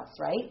in your house,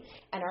 right?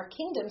 And our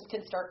kingdoms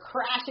can start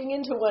crashing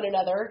into one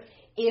another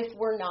if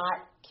we're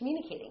not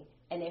communicating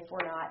and if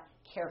we're not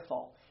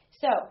careful.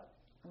 So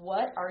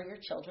what are your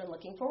children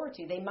looking forward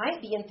to? They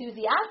might be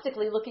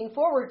enthusiastically looking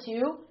forward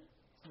to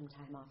some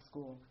time off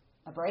school,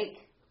 a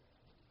break.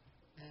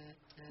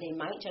 They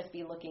might just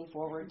be looking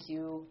forward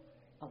to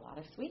a lot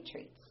of sweet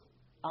treats,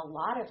 a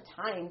lot of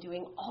time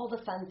doing all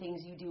the fun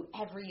things you do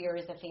every year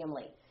as a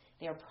family.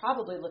 They are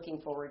probably looking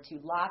forward to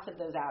lots of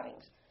those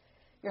outings.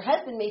 Your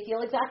husband may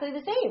feel exactly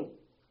the same,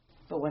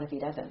 but what if he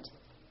doesn't?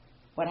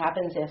 What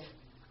happens if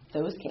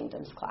those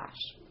kingdoms clash?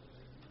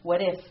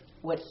 What if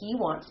what he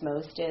wants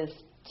most is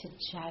to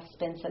just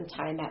spend some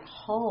time at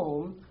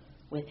home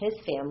with his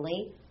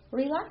family,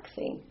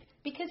 relaxing,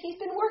 because he's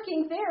been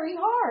working very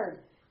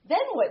hard. Then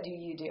what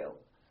do?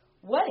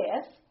 What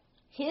if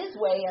his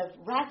way of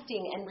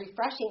resting and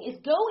refreshing is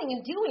going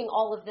and doing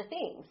all of the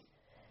things?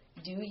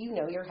 Do you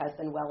know your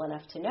husband well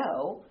enough to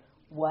know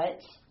what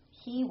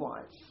he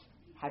wants?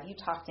 Have you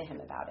talked to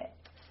him about it?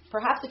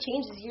 Perhaps a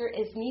change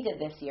is needed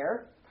this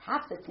year.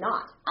 Perhaps it's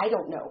not. I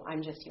don't know.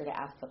 I'm just here to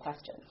ask the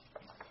questions.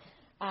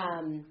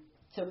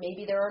 So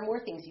maybe there are more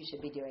things you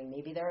should be doing.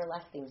 Maybe there are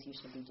less things you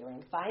should be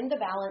doing. Find the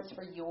balance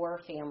for your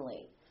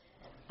family.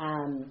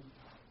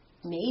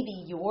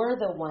 Maybe you're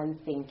the one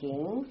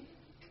thinking,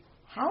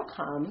 how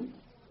come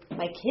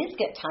my kids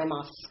get time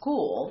off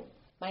school,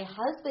 my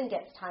husband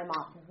gets time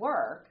off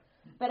work,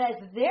 but as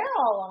they're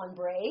all on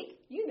break,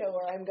 you know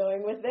where I'm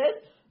going with this,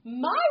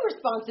 my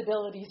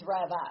responsibilities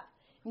rev up.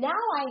 Now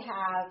I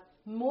have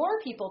more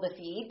people to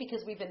feed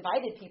because we've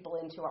invited people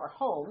into our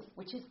homes,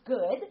 which is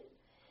good.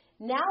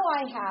 Now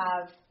I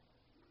have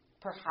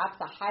perhaps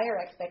a higher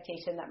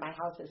expectation that my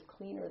house is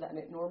cleaner than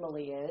it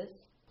normally is.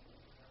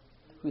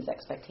 Whose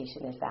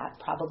expectation is that?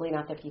 Probably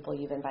not the people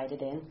you've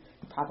invited in.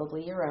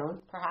 Probably your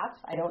own, perhaps.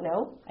 I don't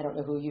know. I don't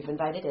know who you've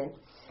invited in.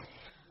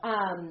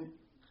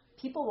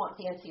 People want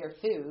fancier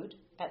food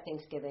at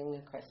Thanksgiving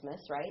and Christmas,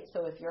 right?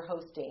 So if you're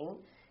hosting,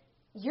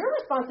 your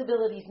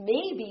responsibilities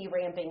may be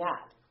ramping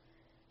up.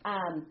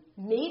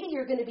 Maybe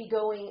you're going to be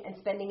going and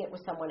spending it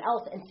with someone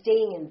else and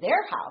staying in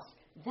their house.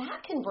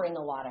 That can bring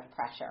a lot of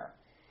pressure.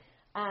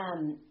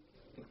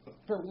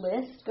 The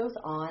list goes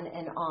on.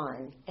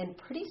 And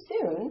pretty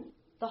soon,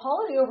 the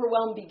holiday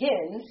overwhelm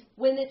begins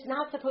when it's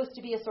not supposed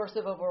to be a source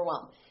of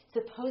overwhelm.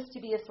 It's supposed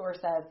to be a source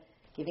of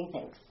giving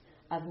thanks,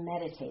 of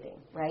meditating,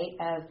 right?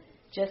 Of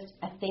just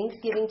a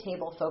Thanksgiving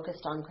table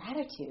focused on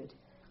gratitude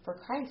for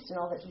Christ and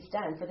all that he's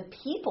done, for the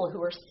people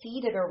who are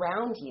seated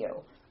around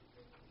you.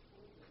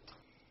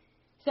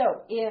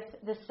 So if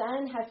the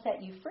Son has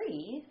set you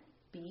free,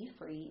 be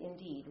free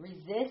indeed.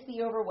 Resist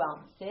the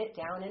overwhelm. Sit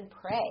down and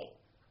pray.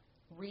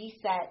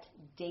 Reset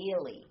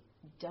daily.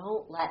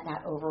 Don't let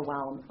that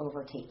overwhelm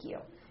overtake you.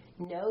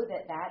 Know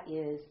that that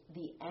is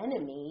the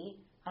enemy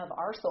of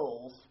our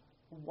souls,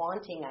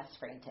 wanting us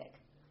frantic,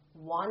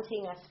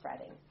 wanting us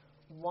fretting,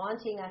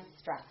 wanting us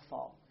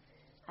stressful.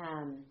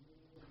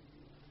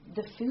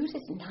 The food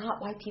is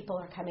not why people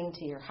are coming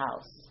to your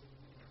house.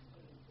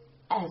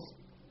 As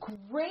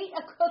great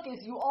a cook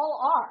as you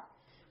all are,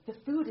 the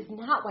food is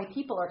not why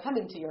people are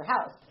coming to your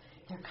house.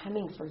 They're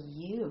coming for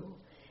you.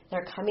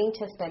 They're coming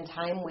to spend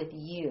time with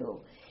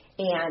you.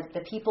 And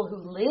the people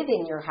who live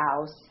in your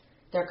house,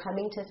 they're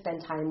coming to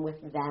spend time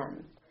with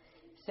them.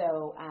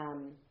 So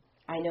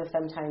I know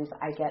sometimes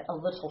I get a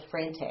little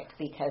frantic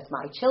because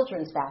my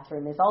children's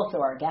bathroom is also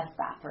our guest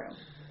bathroom.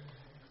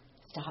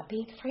 Stop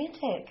being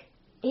frantic.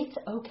 It's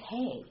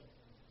okay.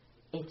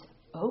 It's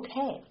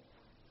okay.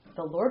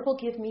 The Lord will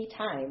give me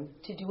time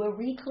to do a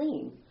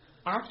re-clean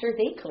after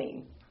they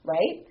clean,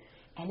 right?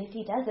 And if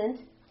he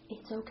doesn't,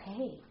 it's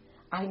okay.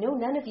 I know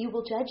none of you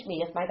will judge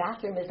me if my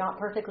bathroom is not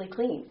perfectly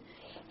clean.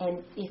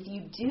 And if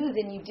you do,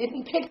 then you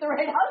didn't pick the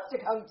right house to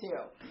come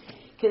to.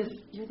 Because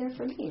you're there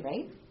for me,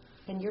 right?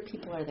 And your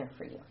people are there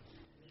for you.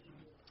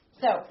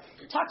 So,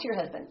 talk to your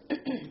husband.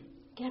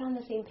 Get on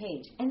the same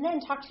page. And then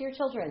talk to your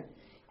children.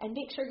 And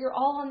make sure you're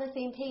all on the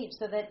same page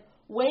so that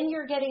when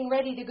you're getting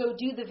ready to go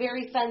do the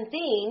very fun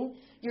thing,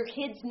 your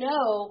kids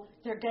know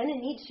they're going to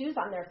need shoes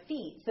on their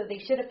feet. So they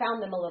should have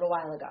found them a little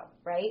while ago,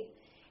 right?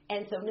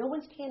 And so no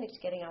one's panicked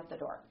getting out the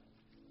door.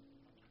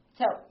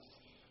 So,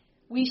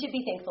 we should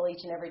be thankful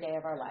each and every day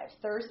of our lives.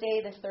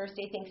 This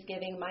Thursday,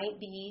 Thanksgiving might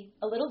be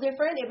a little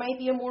different. It might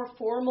be a more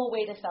formal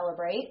way to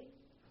celebrate,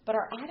 but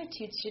our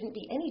attitudes shouldn't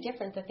be any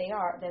different than they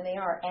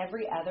are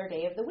every other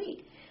day of the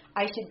week.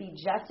 I should be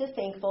just as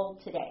thankful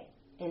today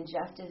and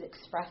just as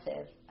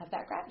expressive of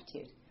that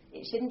gratitude.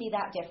 It shouldn't be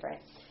that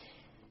different.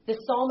 The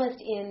psalmist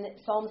in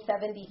Psalm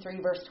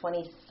 73, verse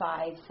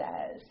 25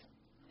 says,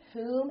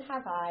 "Whom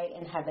have I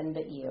in heaven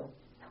but you?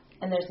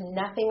 And there's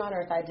nothing on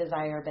earth I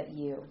desire but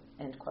you,"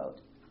 end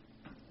quote.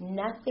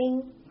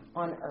 Nothing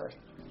on earth.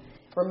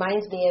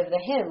 Reminds me of the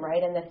hymn,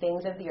 right? And the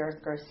things of the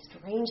earth grow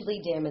strangely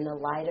dim in the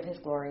light of his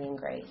glory and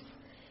grace.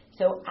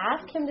 So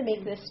ask him to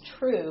make this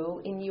true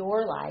in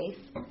your life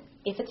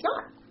if it's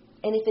not.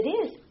 And if it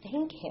is,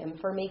 thank him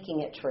for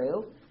making it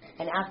true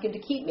and ask him to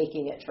keep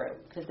making it true,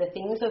 because the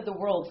things of the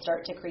world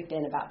start to creep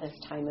in about this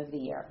time of the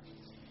year.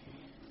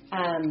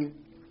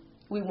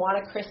 We want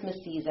a Christmas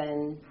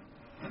season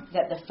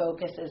that the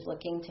focus is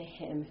looking to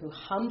him who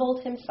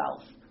humbled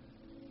himself,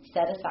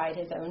 set aside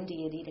his own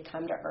deity to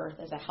come to earth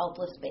as a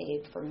helpless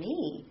babe for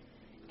me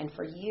and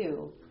for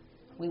you.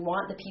 We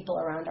want the people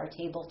around our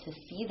table to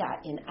see that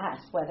in us,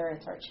 whether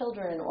it's our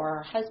children or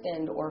our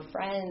husband or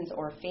friends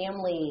or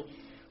family,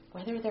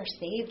 whether they're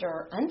saved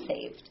or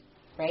unsaved,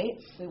 right?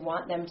 We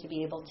want them to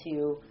be able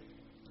to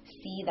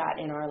see that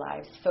in our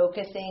lives.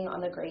 Focusing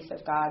on the grace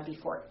of God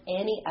before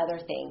any other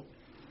thing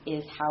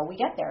is how we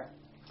get there.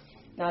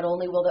 Not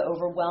only will the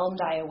overwhelm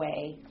die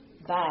away,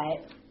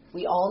 but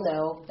we all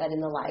know that in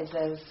the lives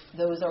of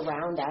those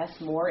around us,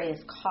 more is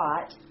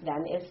caught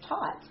than is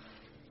taught.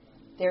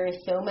 There is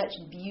so much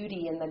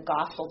beauty in the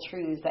gospel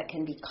truths that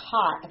can be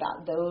caught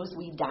about those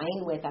we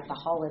dine with at the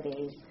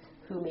holidays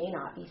who may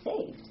not be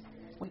saved.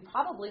 We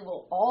probably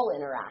will all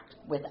interact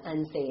with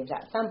unsaved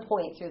at some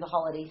point through the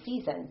holiday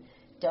season.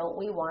 Don't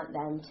we want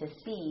them to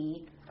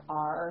see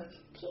our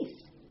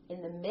peace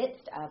in the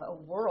midst of a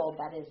world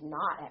that is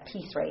not at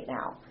peace right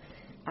now?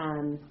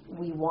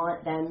 We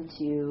want them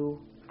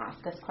to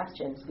ask us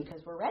questions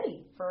because we're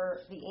ready for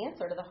the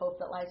answer to the hope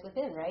that lies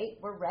within, right?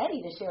 We're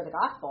ready to share the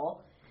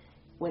gospel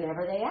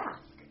whenever they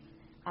ask.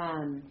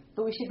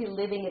 But we should be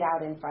living it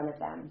out in front of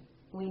them.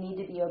 We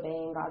need to be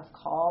obeying God's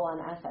call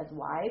on us as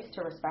wives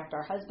to respect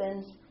our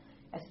husbands,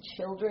 as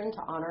children to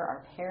honor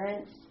our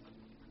parents,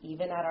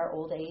 even at our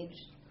old age,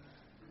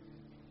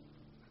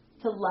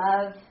 to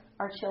love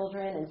our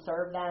children and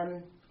serve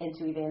them, and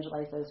to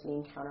evangelize those we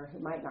encounter who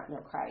might not know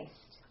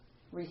Christ.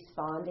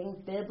 Responding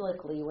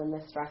biblically when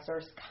the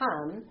stressors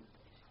come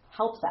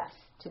helps us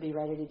to be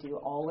ready to do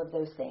all of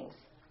those things.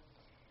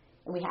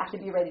 And we have to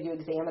be ready to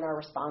examine our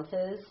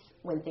responses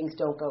when things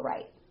don't go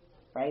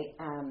right?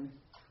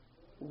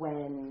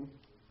 When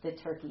the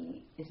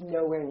turkey is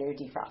nowhere near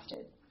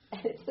defrosted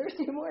and it's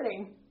Thursday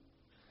morning.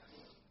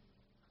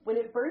 When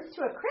it burns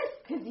to a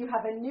crisp because you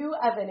have a new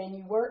oven and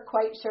you weren't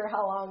quite sure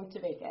how long to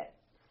bake it.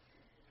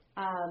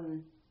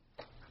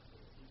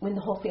 When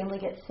the whole family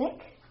gets sick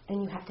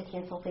and you have to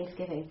cancel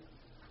Thanksgiving.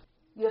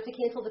 You have to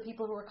cancel the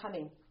people who are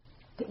coming.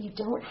 But you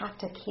don't have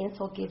to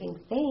cancel giving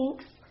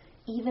thanks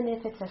even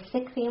if it's a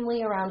sick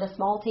family around a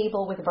small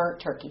table with burnt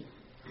turkey.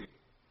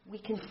 We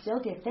can still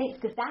give thanks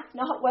because that's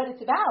not what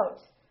it's about.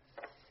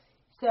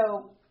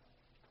 So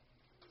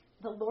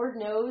the Lord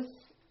knows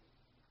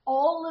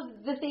all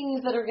of the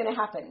things that are going to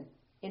happen.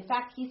 In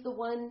fact, He's the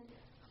one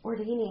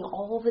ordaining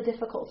all the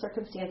difficult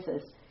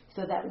circumstances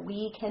so that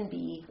we can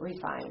be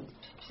refined,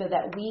 so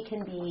that we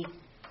can be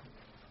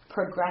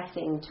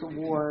progressing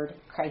toward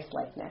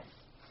Christ-likeness.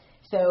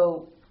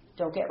 So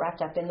don't get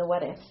wrapped up in the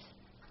what ifs.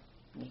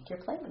 Make your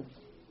plans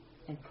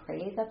and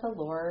pray that the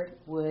Lord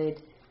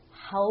would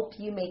help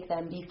you make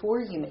them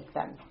before you make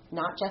them,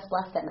 not just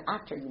bless them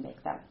after you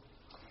make them.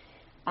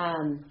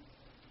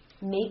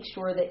 Make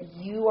sure that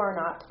you are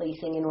not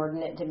placing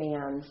inordinate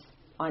demands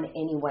on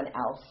anyone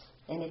else.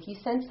 And if you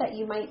sense that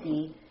you might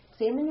be,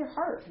 examine your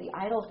heart for the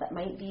idols that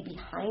might be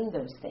behind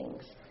those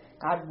things.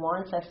 God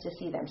wants us to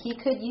see them. He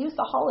could use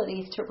the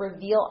holidays to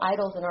reveal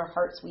idols in our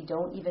hearts we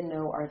don't even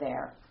know are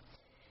there.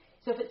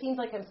 So if it seems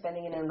like I'm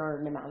spending an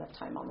inordinate amount of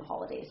time on the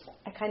holidays,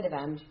 I kind of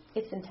am.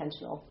 It's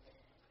intentional.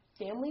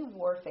 Family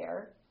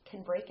warfare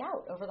can break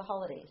out over the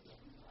holidays.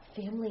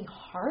 Family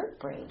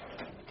heartbreak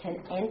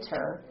can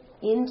enter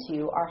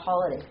into our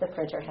holidays. The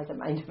printer has a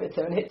mind of its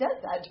own. It does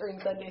that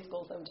during Sunday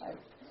school sometimes.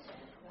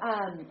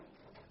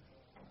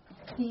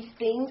 These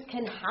things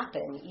can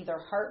happen, either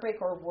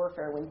heartbreak or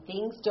warfare, when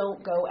things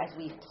don't go as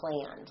we've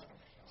planned.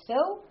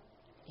 So,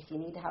 if you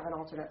need to have an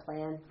alternate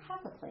plan, have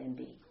a plan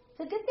B.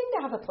 It's a good thing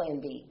to have a plan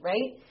B,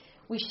 right?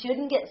 We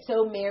shouldn't get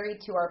so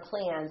married to our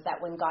plans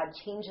that when God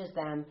changes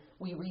them,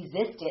 we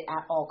resist it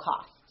at all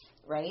costs,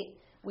 right?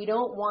 We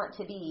don't want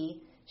to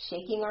be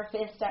shaking our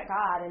fist at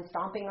God and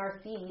stomping our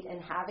feet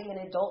and having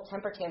an adult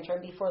temper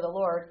tantrum before the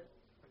Lord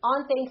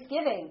on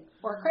Thanksgiving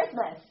or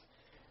Christmas.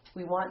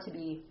 We want to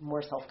be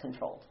more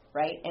self-controlled,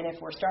 right? And if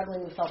we're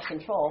struggling with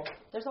self-control,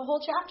 there's a whole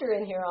chapter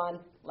in here on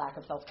lack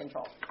of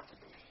self-control.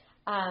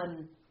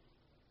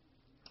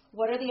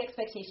 What are the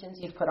expectations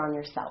you've put on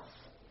yourself?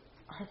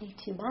 Are they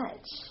too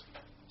much?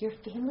 Your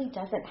family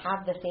doesn't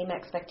have the same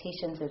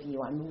expectations of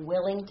you, I'm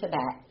willing to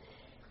bet.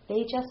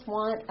 They just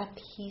want a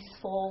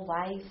peaceful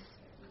wife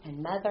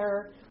and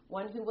mother,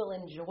 one who will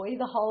enjoy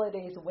the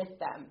holidays with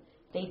them.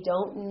 They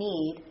don't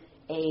need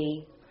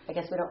I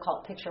guess we don't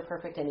call it picture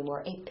perfect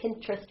anymore, a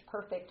Pinterest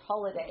perfect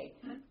holiday.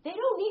 They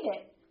don't need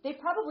it. They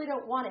probably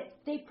don't want it.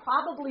 They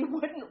probably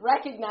wouldn't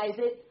recognize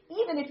it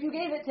even if you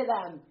gave it to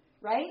them,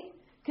 right?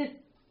 Because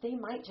they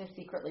might just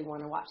secretly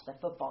want to watch the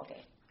football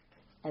game.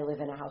 I live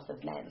in a house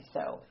of men,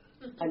 so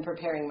I'm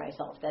preparing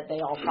myself that they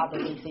all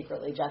probably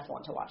secretly just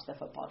want to watch the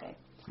football game.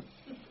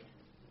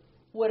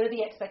 What are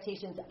the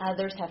expectations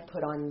others have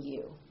put on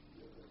you?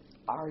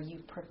 Are you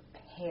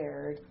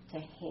prepared to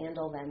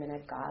handle them in a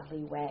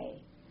godly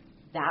way?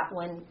 That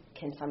one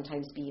can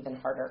sometimes be even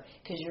harder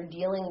because you're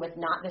dealing with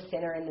not the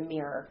sinner in the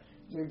mirror,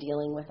 you're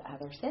dealing with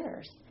other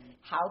sinners.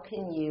 How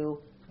can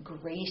you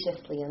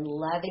graciously and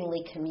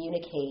lovingly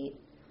communicate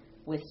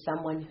with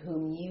someone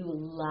whom you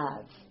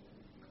love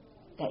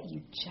that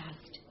you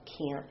just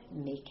can't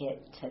make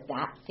it to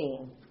that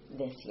thing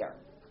this year?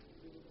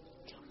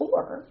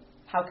 Or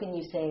how can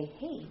you say,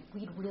 hey,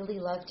 we'd really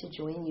love to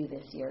join you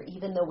this year,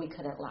 even though we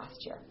couldn't last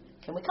year.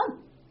 Can we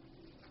come?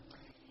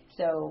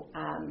 So,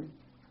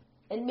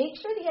 and make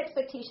sure the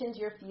expectations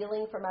you're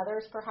feeling from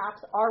others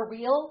perhaps are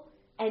real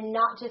and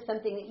not just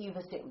something that you've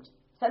assumed.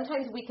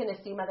 Sometimes we can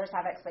assume others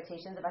have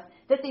expectations of us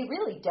that they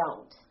really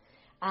don't.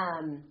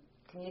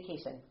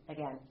 Communication,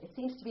 again, it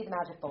seems to be the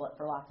magic bullet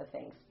for lots of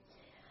things.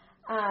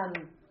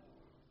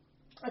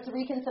 Let's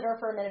reconsider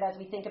for a minute as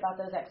we think about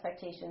those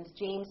expectations.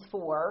 James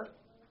 4,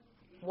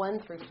 1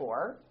 through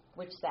 4.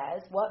 which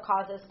says, what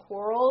causes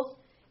quarrels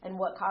and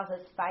what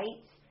causes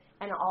fights?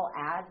 And I'll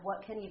add,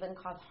 what can even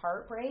cause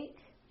heartbreak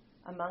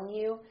among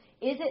you?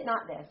 Is it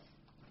not this,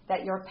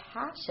 that your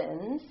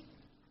passions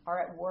are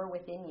at war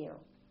within you?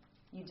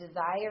 You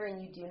desire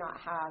and you do not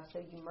have, so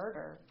you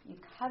murder. You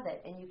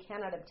covet and you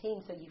cannot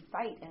obtain, so you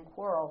fight and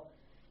quarrel.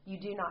 You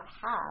do not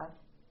have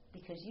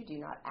because you do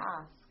not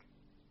ask.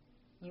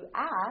 You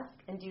ask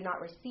and do not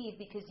receive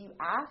because you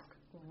ask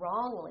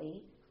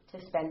wrongly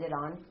to spend it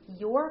on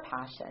your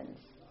passions.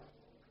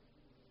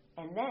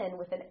 And then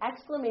with an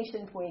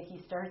exclamation point,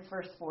 he starts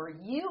verse 4.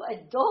 You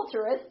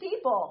adulterous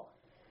people!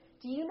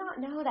 Do you not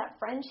know that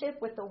friendship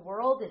with the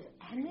world is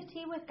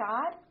enmity with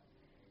God?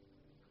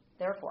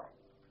 Therefore,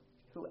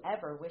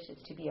 whoever wishes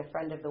to be a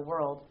friend of the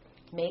world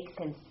makes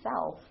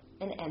himself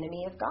an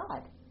enemy of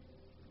God.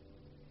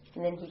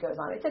 And then he goes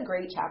on. It's a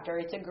great chapter.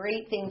 It's a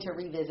great thing to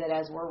revisit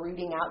as we're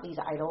rooting out these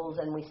idols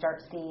and we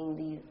start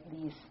seeing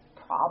these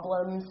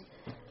problems.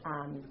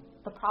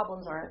 The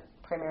problems aren't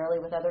primarily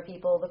with other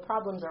people. The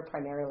problems are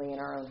primarily in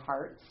our own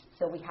hearts.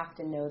 So we have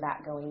to know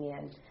that going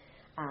in.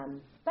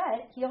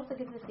 But he also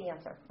gives us the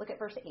answer. Look at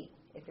verse 8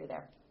 if you're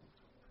there.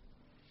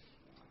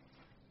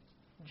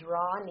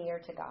 Draw near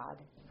to God,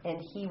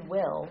 and he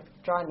will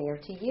draw near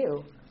to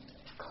you.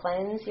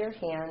 Cleanse your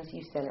hands,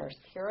 you sinners.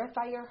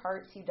 Purify your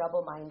hearts, you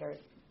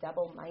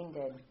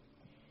double-minded.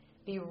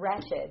 Be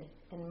wretched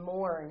and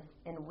mourn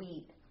and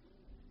weep.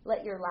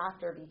 Let your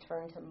laughter be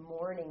turned to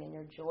mourning and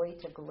your joy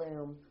to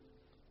gloom.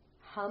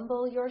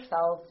 Humble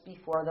yourselves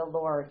before the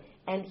Lord,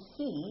 and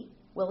he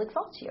will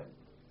exalt you.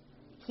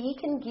 He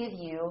can give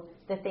you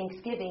the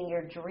thanksgiving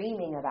you're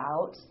dreaming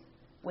about,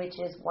 which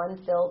is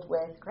one filled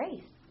with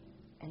grace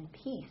and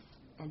peace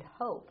and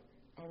hope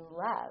and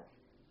love,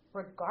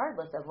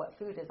 regardless of what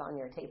food is on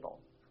your table.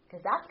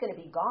 Because that's going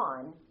to be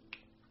gone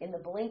in the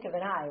blink of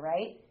an eye,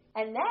 right?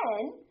 And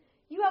then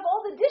you have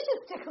all the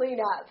dishes to clean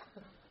up.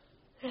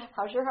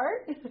 How's your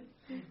heart?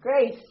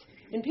 Grace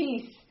and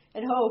peace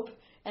and hope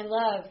and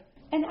love.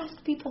 And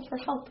ask people for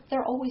help.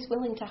 They're always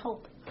willing to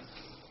help.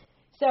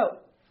 So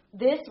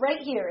this right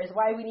here is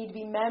why we need to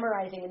be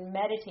memorizing and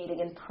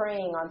meditating and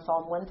praying on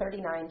Psalm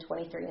 139,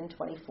 23, and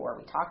 24.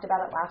 We talked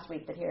about it last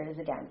week, but here it is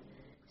again.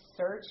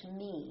 Search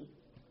me,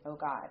 O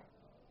God,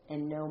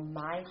 and know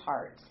my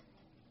heart.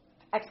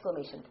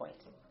 Exclamation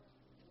point.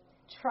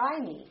 Try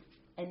me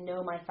and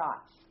know my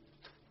thoughts.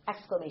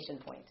 Exclamation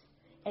point.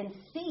 And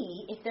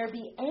see if there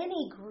be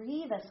any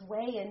grievous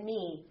way in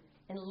me,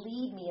 and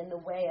lead me in the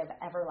way of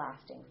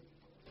everlasting.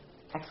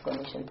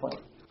 Exclamation point.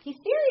 He's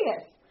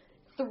serious.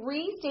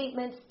 3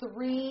 statements,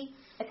 3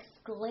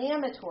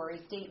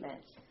 exclamatory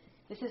statements.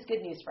 This is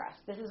good news for us.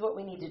 This is what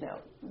we need to know.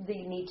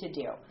 You need to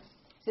do.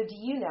 So do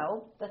you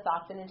know the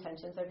thoughts and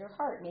intentions of your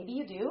heart? Maybe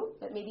you do,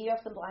 but maybe you have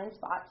some blind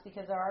spots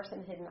because there are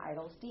some hidden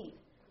idols deep.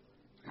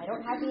 I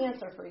don't have the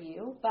answer for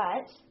you,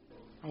 but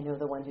I know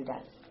the one who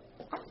does.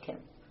 Ask him.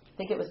 I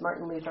think it was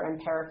Martin Luther, I'm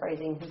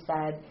paraphrasing, who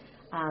said,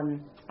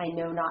 I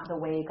know not the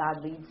way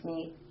God leads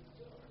me.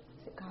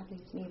 God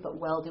leads me, but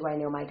well do I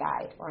know my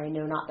guide. Or I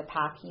know not the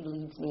path he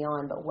leads me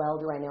on, but well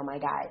do I know my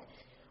guide.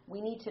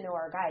 We need to know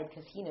our guide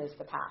because he knows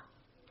the path.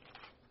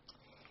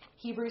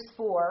 Hebrews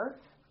 4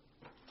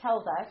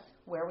 tells us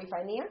where we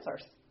find the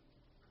answers.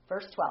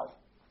 Verse 12.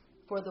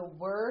 For the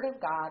word of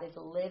God is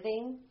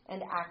living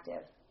and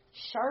active,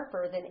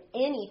 sharper than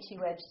any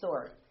two-edged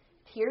sword,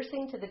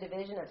 piercing to the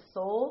division of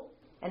soul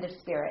and of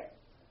spirit,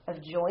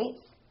 of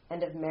joints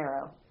and of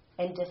marrow,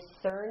 and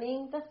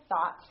discerning the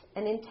thoughts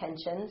and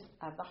intentions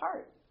of the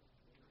heart.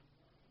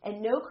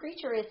 And no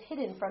creature is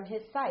hidden from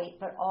his sight,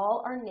 but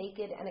all are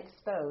naked and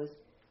exposed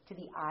to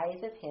the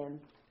eyes of him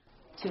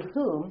to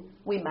whom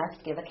we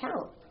must give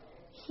account.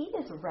 He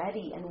is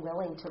ready and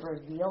willing to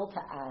reveal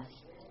to us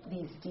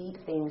these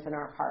deep things in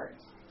our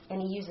hearts,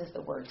 and he uses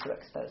the word to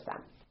expose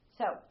them.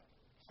 So,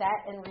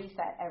 set and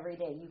reset every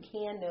day. You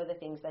can know the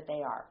things that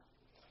they are.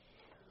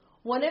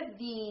 One of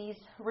these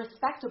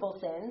respectable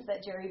sins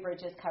that Jerry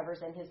Bridges covers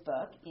in his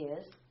book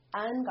is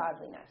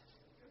ungodliness.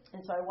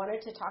 And so I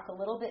wanted to talk a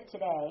little bit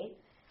today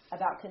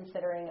about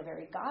considering a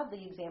very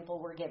godly example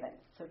we're given.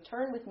 So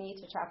turn with me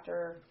to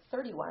chapter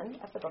 31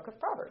 of the book of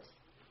Proverbs.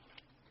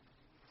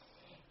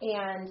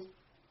 And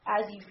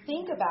as you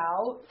think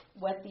about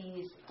what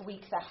these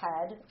weeks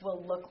ahead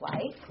will look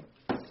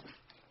like,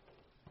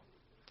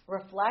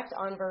 reflect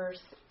on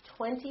verse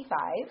 25.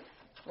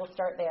 We'll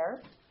start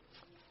there,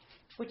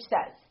 which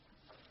says,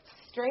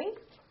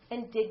 strength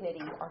and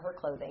dignity are her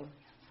clothing,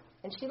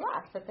 and she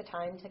laughs at the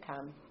time to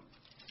come.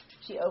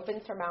 She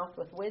opens her mouth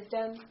with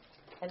wisdom,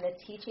 and the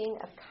teaching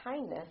of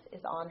kindness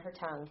is on her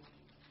tongue.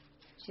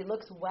 She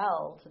looks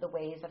well to the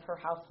ways of her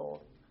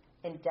household,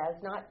 and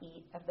does not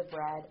eat of the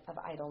bread of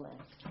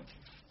idleness.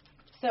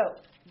 So,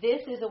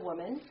 this is a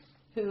woman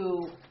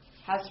who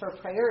has her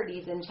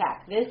priorities in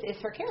check. This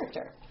is her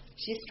character.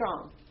 She's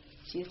strong.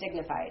 She's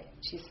dignified.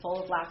 She's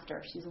full of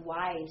laughter. She's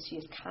wise. She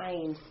is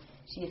kind.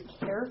 She is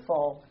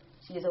careful.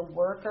 She is a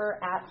worker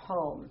at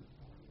home.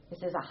 This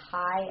is a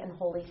high and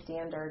holy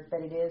standard, but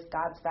it is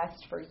God's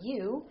best for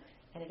you,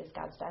 and it is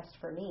God's best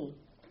for me.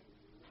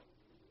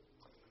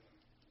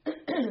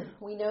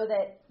 we know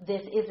that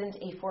this isn't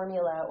a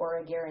formula or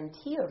a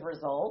guarantee of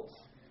results.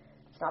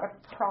 It's not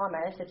a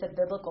promise. It's a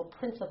biblical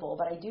principle.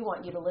 But I do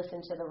want you to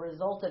listen to the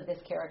result of this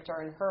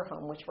character in her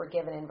home, which were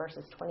given in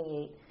verses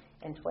 28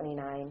 and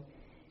 29.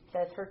 It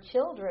says, her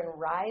children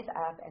rise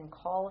up and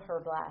call her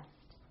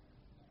blessed,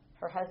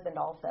 her husband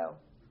also,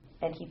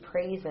 and he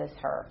praises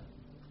her.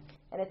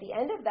 And at the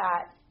end of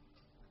that,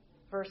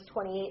 verse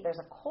 28, there's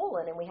a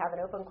colon, and we have an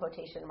open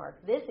quotation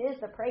mark. This is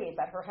the praise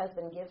that her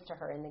husband gives to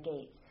her in the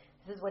gates.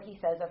 This is what he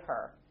says of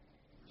her.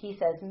 He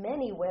says,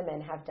 many women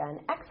have done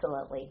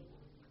excellently,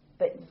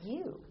 but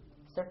you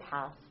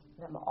surpass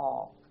them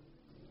all.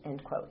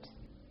 End quote.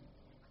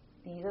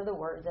 These are the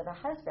words of a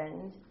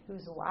husband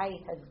whose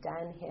wife has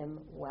done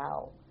him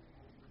well.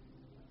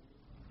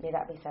 May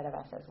that be said of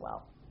us as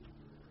well.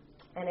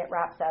 And it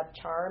wraps up,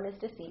 charm is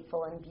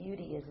deceitful and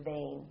beauty is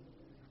vain,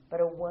 but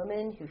a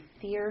woman who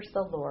fears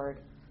the Lord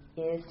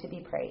is to be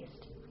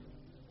praised.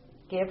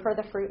 Give her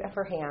the fruit of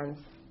her hands,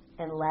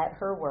 and let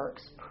her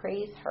works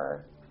praise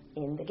her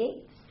in the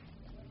gates.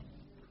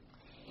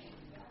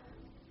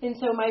 And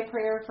so my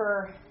prayer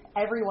for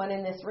everyone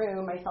in this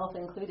room, myself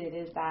included,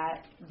 is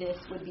that this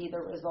would be the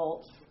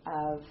results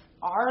of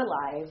our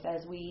lives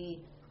as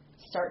we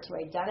start to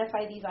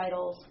identify these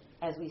idols,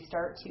 as we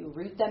start to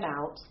root them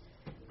out,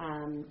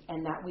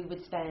 and that we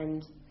would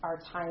spend our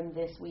time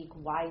this week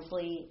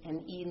wisely,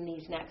 and in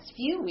these next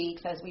few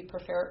weeks as we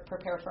prepare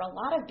for a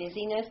lot of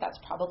busyness that's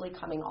probably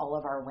coming all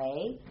of our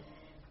way,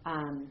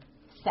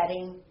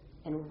 setting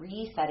and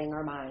resetting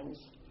our minds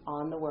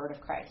on the Word of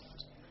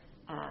Christ.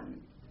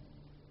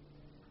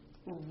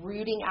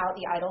 Rooting out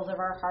the idols of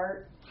our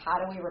heart. How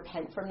do we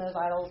repent from those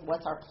idols?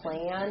 What's our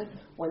plan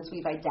once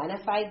we've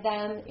identified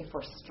them? If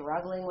we're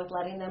struggling with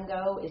letting them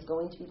go, is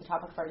going to be the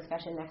topic of our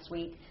discussion next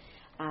week.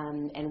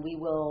 And we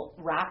will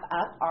wrap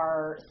up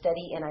our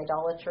study in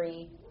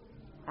idolatry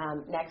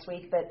next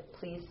week. But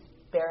please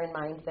bear in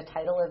mind the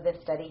title of this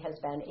study has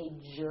been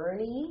A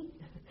Journey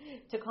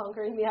to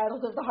Conquering the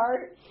Idols of the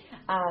Heart.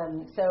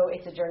 So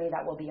it's a journey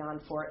that will be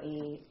on for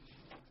a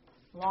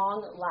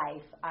long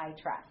life, I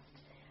trust.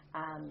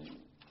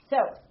 So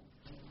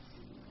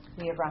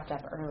we have wrapped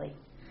up early.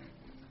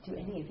 Do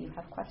any of you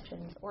have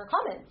questions or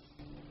comments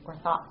or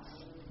thoughts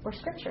or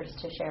scriptures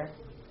to share?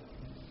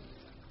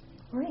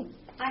 Maureen.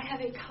 I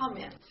have a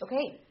comment.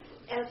 Okay.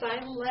 As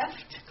I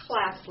left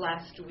class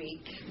last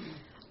week,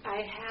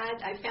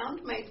 I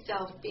found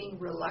myself being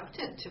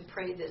reluctant to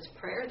pray this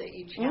prayer that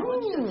you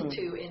challenged us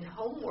to in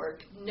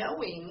homework,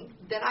 knowing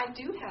that I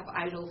do have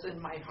idols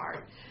in my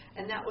heart.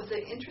 And that was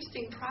an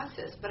interesting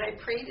process, but I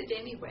prayed it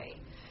anyway.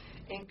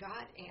 And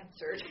God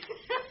answered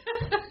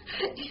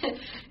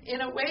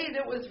in a way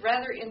that was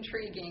rather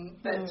intriguing.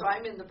 But so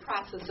I'm in the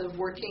process of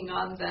working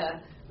on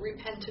the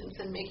repentance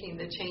and making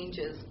the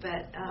changes.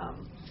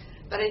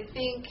 But I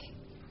think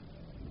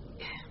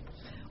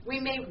we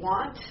may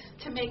want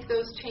to make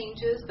those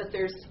changes, but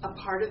there's a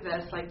part of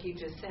us, like you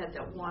just said,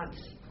 that wants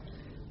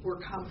we're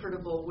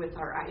comfortable with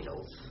our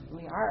idols.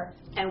 We are.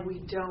 And we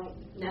don't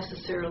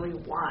necessarily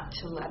want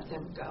to let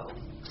them go.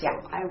 So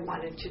I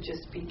wanted to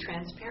just be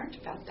transparent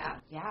about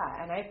that. Yeah,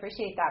 and I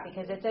appreciate that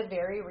because it's a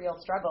very real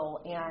struggle.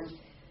 And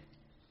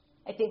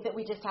I think that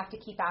we just have to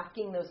keep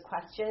asking those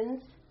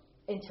questions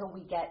until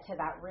we get to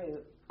that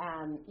root.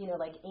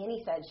 Like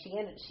Annie said,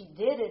 she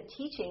did a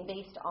teaching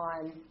based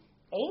on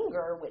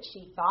anger, which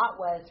she thought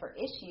was her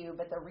issue,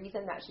 but the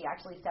reason that she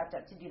actually stepped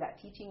up to do that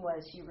teaching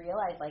was she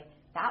realized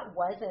that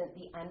wasn't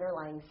the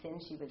underlying sin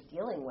she was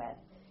dealing with.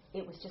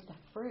 It was just the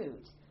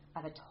fruit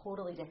of a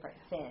totally different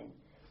sin.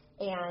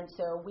 And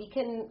so we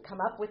can come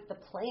up with the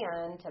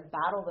plan to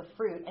battle the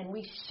fruit, and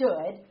we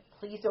should.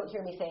 Please don't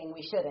hear me saying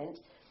we shouldn't.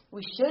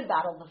 We should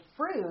battle the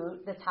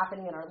fruit that's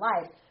happening in our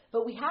lives,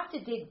 but we have to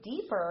dig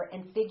deeper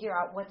and figure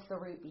out what's the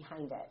root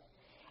behind it.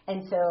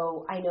 And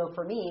so I know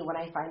for me, when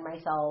I find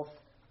myself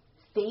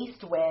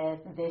faced with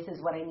this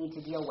is what I need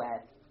to deal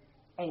with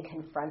and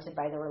confronted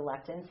by the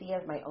reluctancy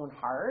of my own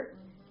heart,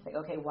 like,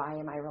 okay, why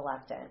am I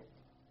reluctant?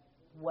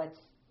 What's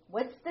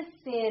the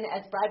sin,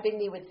 as Brad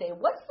Bigney would say,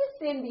 what's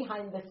the sin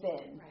behind the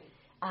sin?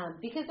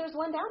 Right. Because there's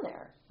one down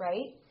there,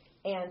 right?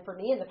 And for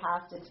me in the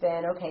past, it's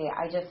been, okay,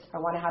 I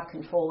want to have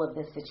control of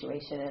this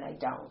situation and I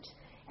don't.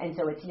 And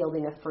so it's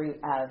yielding a fruit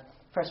of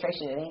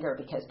frustration and anger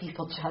because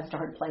people just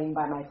aren't playing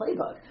by my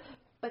playbook.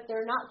 But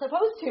they're not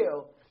supposed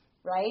to,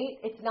 right?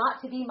 It's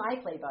not to be my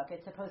playbook.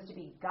 It's supposed to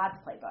be God's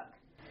playbook.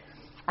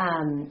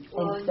 And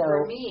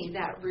for me,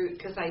 that root,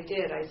 because I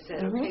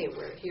said, okay,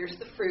 here's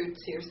the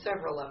fruits, here's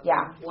several of them.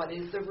 Yeah. What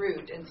is the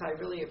root? And so I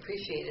really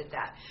appreciated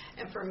that.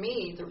 And for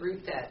me, the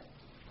root that,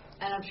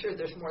 and I'm sure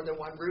there's more than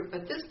one root,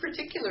 but this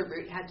particular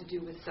root had to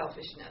do with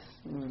selfishness.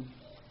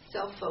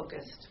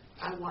 Self-focused.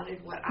 I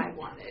wanted what I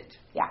wanted.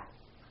 Yeah.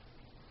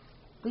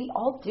 We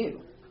all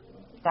do.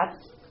 That's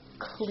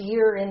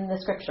clear in the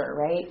scripture,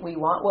 right? We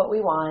want what we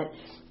want,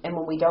 and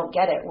when we don't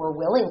get it, we're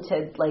willing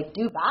to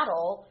do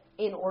battle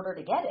in order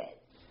to get it.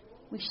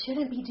 We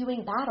shouldn't be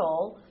doing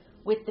battle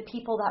with the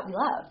people that we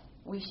love.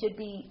 We should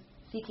be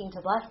seeking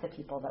to bless the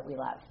people that we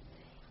love.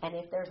 And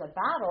if there's a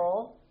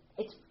battle,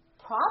 it's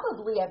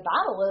probably a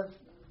battle of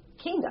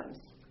kingdoms,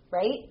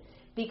 right?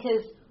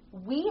 Because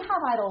we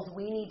have idols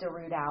we need to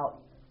root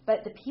out,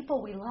 but the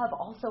people we love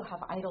also have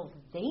idols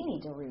they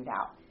need to root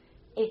out.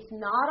 It's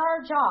not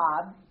our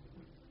job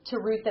to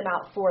root them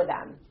out for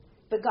them,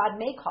 but God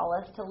may call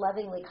us to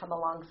lovingly come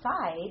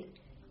alongside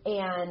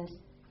and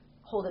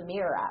hold a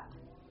mirror up.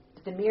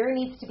 But the mirror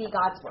needs to be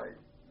God's word,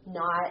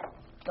 not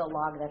the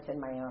log that's in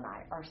my own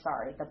eye,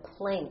 the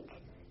plank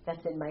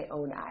that's in my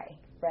own eye,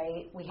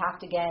 right? We have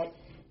to get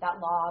that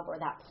log or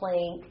that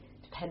plank,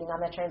 depending on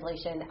the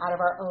translation, out of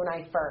our own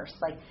eye first.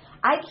 Like,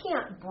 I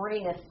can't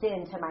bring a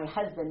sin to my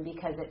husband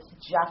because it's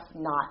just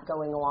not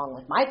going along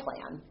with my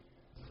plan.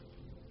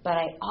 But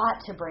I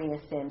ought to bring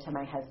a sin to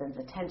my husband's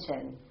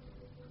attention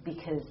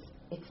because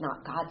it's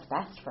not God's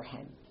best for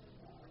him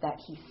that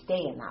he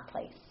stay in that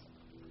place,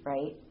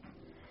 right?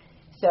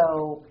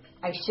 So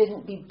I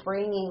shouldn't be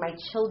bringing my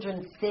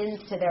children's sins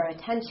to their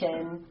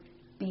attention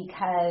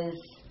because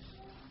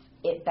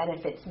it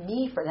benefits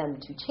me for them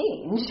to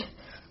change.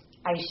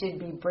 I should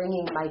be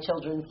bringing my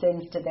children's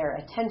sins to their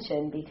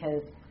attention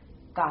because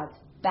God's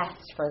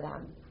best for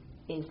them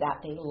is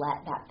that they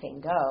let that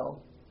thing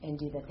go and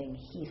do the thing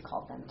he's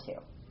called them to.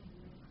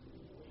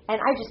 And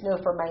I just know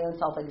from my own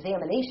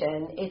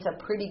self-examination, it's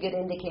a pretty good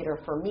indicator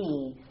for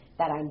me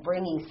that I'm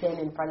bringing sin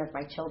in front of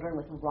my children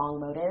with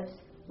wrong motives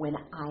when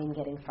I'm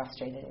getting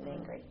frustrated and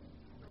angry.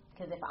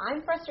 Because if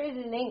I'm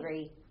frustrated and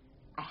angry,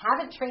 I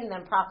haven't trained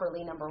them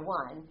properly, number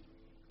one,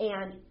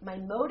 and my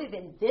motive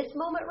in this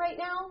moment right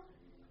now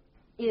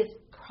is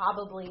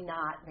probably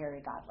not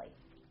very godly,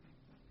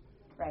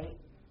 right?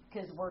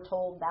 Because we're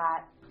told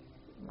that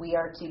we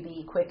are to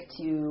be quick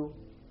to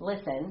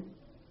listen,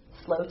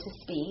 slow to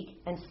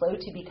speak, and slow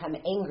to become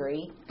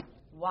angry.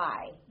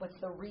 Why? What's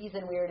the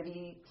reason we are to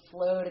be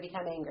slow to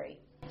become angry?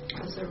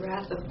 Because the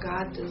wrath of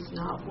God does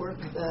not work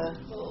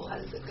how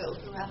does it go?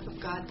 The wrath of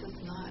God does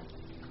not.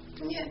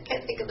 Yeah,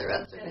 can't think of the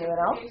rest of it. Anyone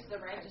else?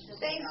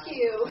 Thank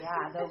you.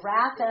 Yeah, the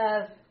wrath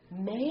of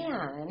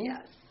man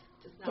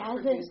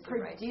doesn't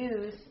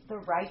produce the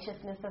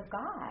righteousness of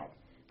God.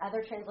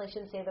 Other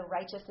translations say the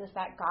righteousness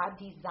that God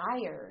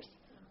desires.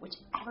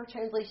 Whichever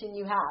translation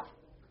you have,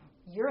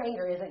 your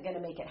anger isn't going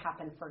to make it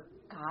happen for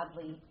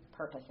godly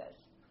purposes.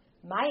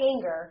 My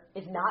anger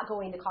is not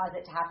going to cause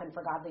it to happen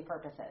for godly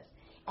purposes.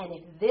 And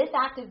if this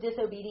act of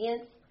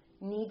disobedience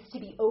needs to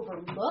be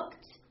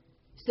overlooked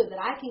so that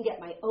I can get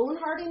my own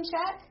heart in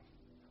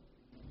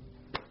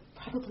check,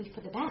 probably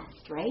for the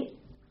best, right?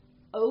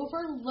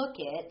 Overlook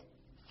it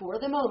for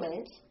the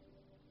moment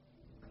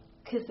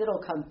because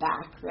it'll come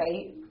back,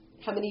 right?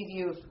 How many of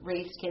you have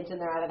raised kids and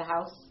they're out of the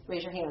house?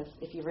 Raise your hands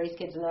if you've raised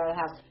kids and they're out of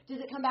the house. Does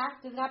it come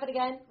back? Does it happen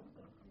again?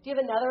 Do you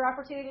have another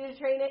opportunity to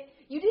train it?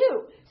 You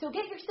do. So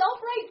get yourself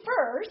right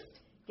first.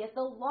 Get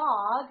the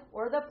log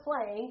or the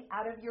plank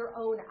out of your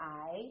own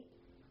eye.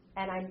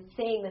 And I'm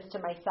saying this to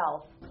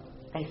myself.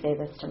 I say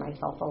this to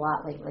myself a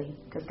lot lately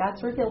because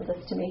God's revealed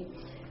this to me.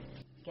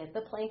 Get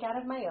the plank out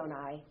of my own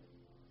eye.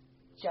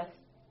 Just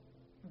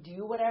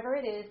do whatever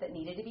it is that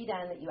needed to be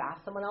done that you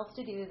asked someone else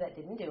to do that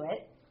didn't do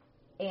it.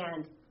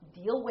 And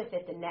deal with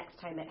it the next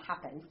time it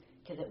happens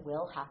because it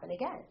will happen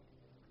again.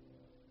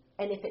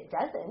 And if it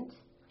doesn't,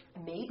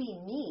 maybe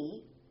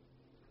me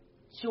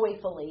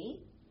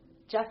joyfully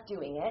just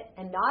doing it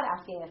and not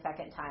asking a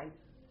second time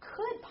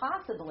could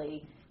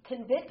possibly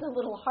convict the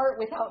little heart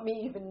without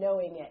me even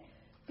knowing it.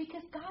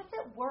 Because God's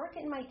at work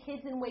in my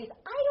kids in ways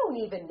I don't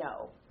even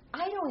know.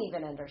 I don't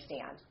even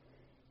understand.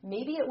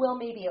 Maybe it will,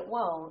 maybe it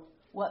won't.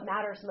 What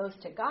matters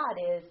most to God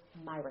is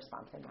my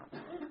response in that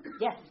moment.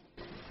 Yes?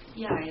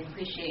 Yeah, I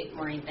appreciate,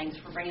 Maureen. Thanks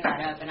for bringing that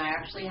up. And I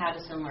actually had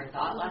a similar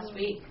thought last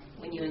week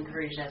when you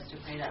encouraged us to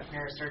pray that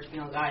prayer, search me,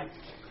 O God.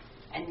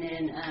 And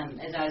then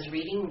as I was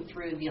reading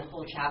through the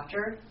whole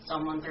chapter,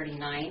 Psalm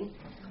 139,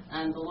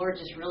 the Lord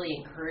just really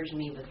encouraged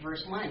me with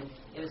verse 1.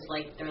 It was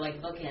like, they're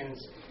like bookends.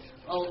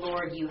 Oh,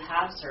 Lord, you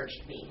have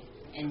searched me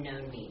and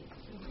known me.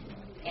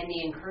 And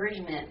the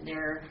encouragement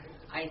there,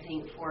 I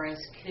think, for us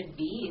could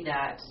be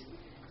that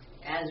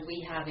as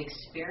we have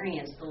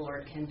experienced the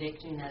Lord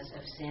convicting us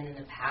of sin in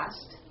the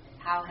past,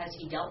 how has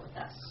He dealt with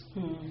us?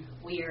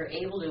 We are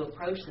able to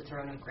approach the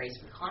throne of grace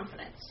with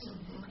confidence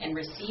and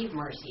receive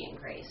mercy and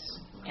grace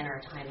in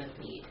our time of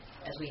need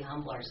as we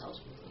humble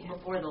ourselves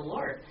before the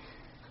Lord.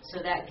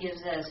 So that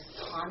gives us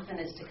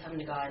confidence to come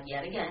to God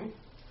yet again,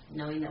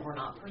 knowing that we're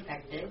not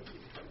perfected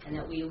and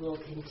that we will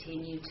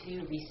continue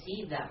to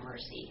receive that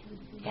mercy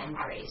and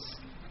grace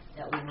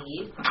that we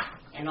need.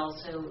 And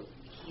also,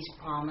 He's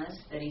promised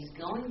that He's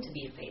going to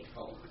be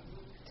faithful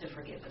to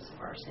forgive us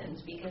of our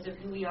sins because of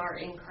who we are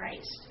in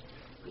Christ,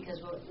 because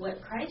of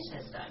what Christ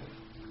has done.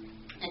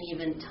 And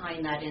even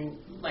tying that in,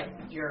 like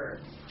your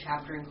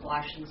chapter in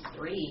Colossians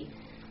 3,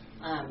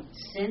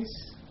 since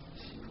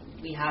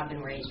we have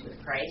been raised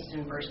with Christ,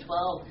 in verse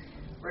 12,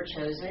 we're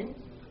chosen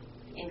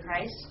in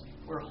Christ,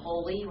 we're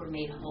holy, we're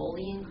made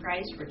holy in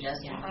Christ, we're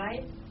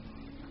justified.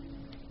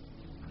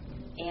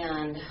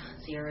 And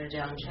see, I wrote it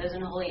down,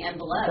 chosen, holy, and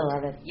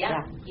beloved. Yeah,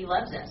 He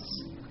loves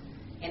us.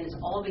 And it's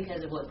all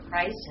because of what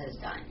Christ has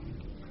done.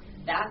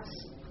 That's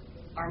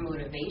our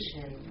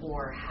motivation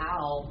for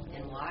how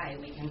and why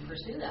we can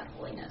pursue that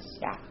holiness.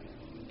 Yeah.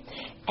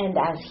 And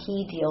as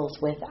He deals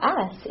with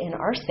us in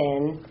our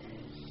sin,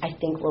 I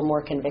think we're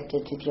more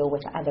convicted to deal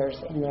with others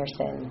in their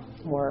sin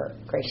more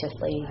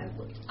graciously.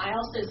 I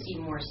also see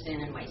more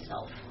sin in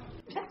myself.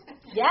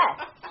 Yes.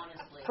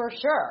 Honestly. For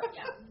sure.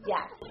 Yeah.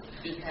 Yes.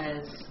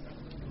 Because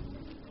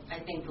I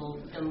think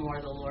the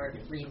more the Lord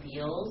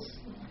reveals,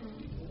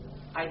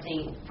 I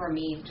think for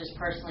me, just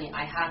personally,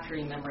 I have to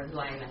remember who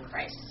I am in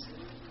Christ.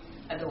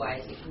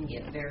 Otherwise, it can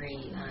get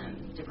very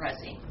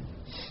depressing.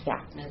 Yeah.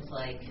 And it's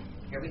like,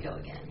 here we go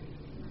again.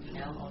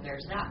 Oh,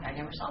 there's that. I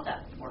never saw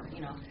that before,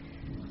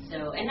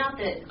 So, and not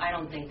that I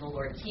don't think the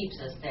Lord keeps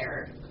us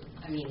there.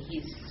 I mean,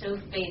 He's so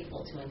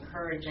faithful to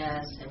encourage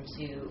us, and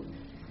to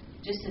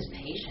just His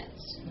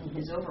patience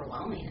is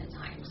overwhelming at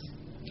times.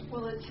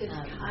 Well, it's His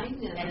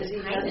kindness. And His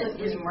He kindness, doesn't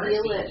His reveal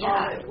mercy. it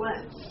all at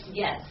once.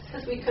 Yes.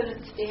 Because we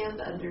couldn't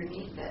stand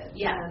underneath it.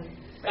 Yeah.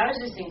 But I was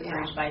just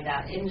encouraged by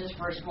that in just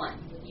verse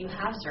 1. You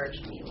have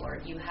searched me,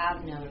 Lord. You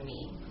have known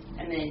me.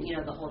 And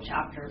then, the whole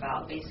chapter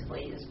about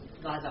basically is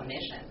God's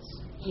omniscience.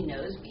 He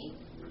knows me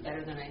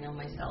better than I know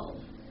myself.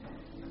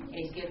 And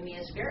He's given me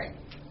a spirit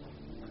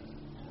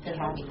to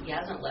help me. He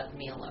hasn't left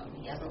me alone.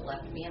 He hasn't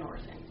left me an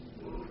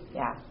orphan.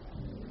 Yeah.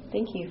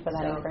 Thank you for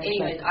that encouragement.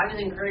 Anyways, I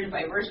was encouraged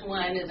by verse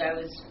 1 as I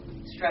was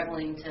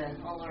struggling to,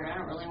 oh, Lord, I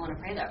don't really want to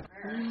pray that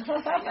prayer. I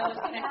know what's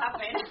going to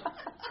happen.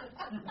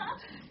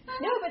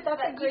 No, but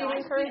that's a great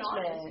encouragement.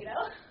 Honest,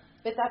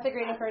 But that's a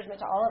great encouragement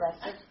to all of us.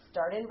 Just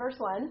start in verse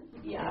 1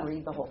 Yeah. and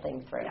read the whole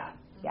thing through. Yeah.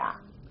 Yeah.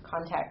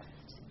 Context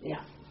is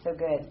so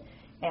good.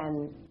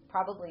 And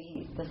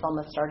probably the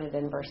psalmist started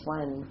in verse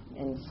 1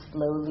 and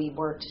slowly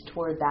worked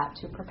toward that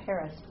to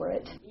prepare us for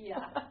it.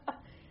 Yeah.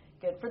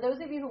 Good. For those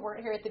of you who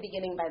weren't here at the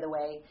beginning, by the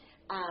way,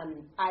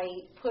 I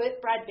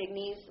put Brad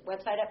Bigney's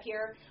website up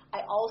here.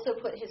 I also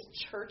put his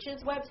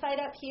church's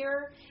website up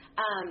here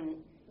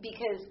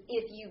because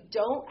if you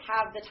don't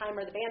have the time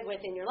or the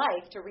bandwidth in your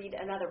life to read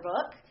another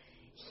book,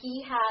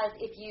 he has,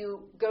 if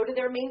you go to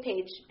their main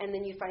page and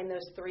then you find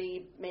those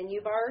 3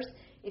 menu bars,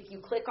 if you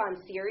click on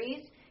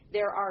series,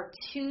 there are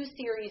 2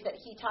 series that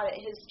he taught at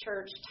his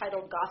church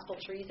titled Gospel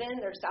Treason.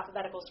 There's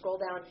alphabetical scroll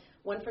down,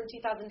 one from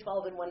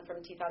 2012 and one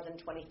from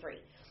 2023,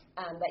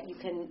 that you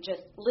can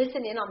just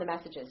listen in on the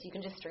messages. You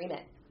can just stream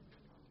it.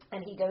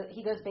 And he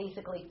goes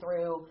basically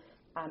through,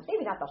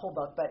 maybe not the whole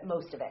book, but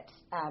most of it.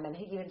 And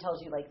he even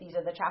tells you, these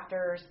are the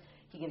chapters.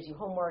 He gives you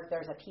homework.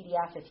 There's a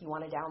PDF if you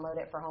want to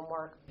download it for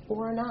homework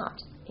or not.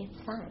 It's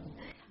fine.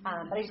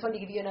 But I just wanted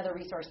to give you another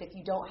resource if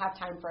you don't have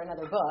time for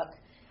another book.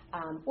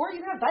 Or you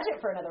don't have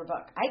budget for another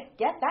book. I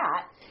get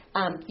that.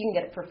 You can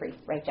get it for free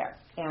right there.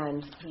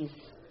 And he's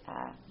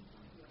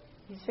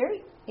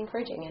very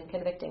encouraging and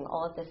convicting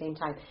all at the same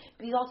time.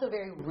 But he's also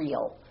very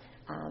real.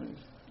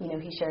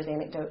 He shares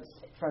anecdotes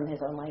from his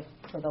own life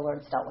where the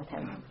Lord's dealt with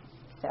him.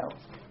 So,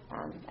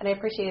 and I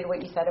appreciated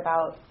what you said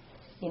about,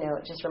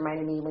 it just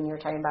reminded me when you were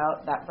talking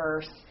about that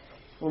verse,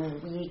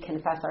 when we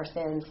confess our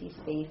sins, He's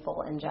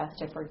faithful and just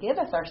to forgive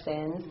us our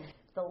sins.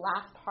 The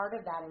last part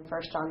of that in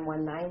 1 John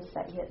 1:9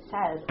 it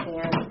says,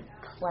 and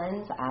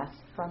cleanse us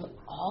from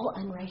all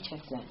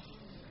unrighteousness.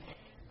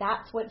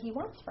 That's what He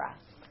wants for us.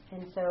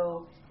 And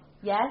so,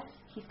 yes,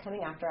 He's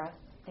coming after us.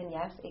 And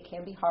yes, it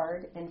can be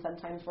hard and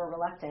sometimes we're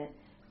reluctant.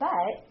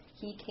 But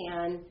He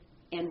can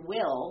and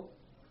will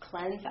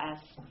cleanse us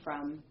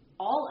from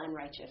all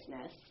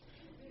unrighteousness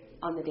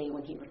on the day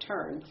when He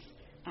returns.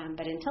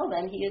 But until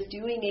then, He is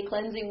doing a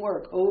cleansing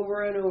work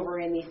over and over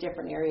in these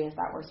different areas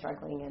that we're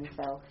struggling in.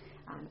 So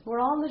we're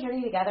all on the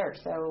journey together,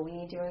 so we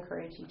need to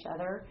encourage each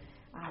other.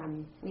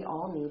 We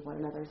all need one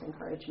another's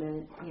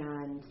encouragement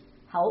and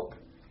help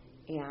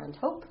and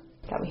hope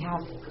that we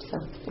have. So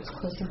let's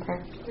close in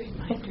prayer.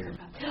 Reminder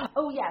about that.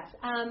 Oh, yes.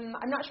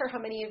 I'm not sure how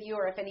many of you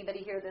or if anybody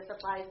here this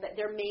applies, but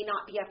there may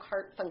not be a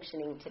cart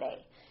functioning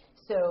today.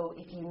 So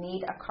if you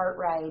need a cart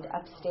ride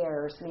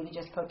upstairs, maybe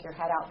just poke your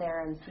head out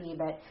there and see.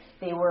 But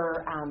they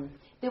were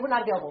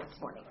not available this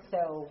morning.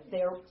 So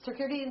their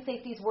security and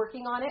safety is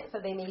working on it. So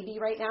they may be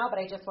right now. But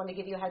I just wanted to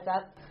give you a heads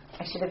up.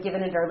 I should have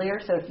given it earlier.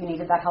 So if you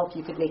needed that help,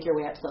 you could make your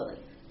way up slowly.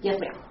 Yes,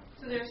 ma'am.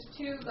 So there's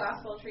 2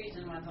 gospel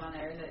treason ones on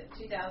there. Is it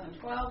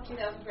 2012,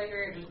 2023,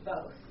 or just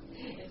both?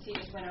 He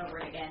just went over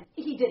it again.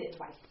 He did it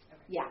twice.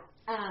 Okay. Yeah.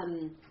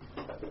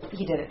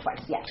 He did it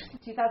twice, yes.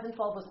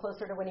 2012 was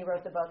closer to when he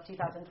wrote the book.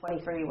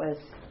 2023 was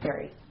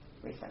very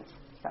recent.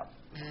 So,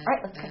 all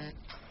right, let's go.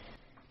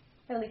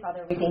 Heavenly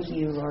Father, we thank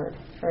you, Lord,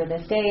 for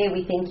this day.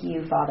 We thank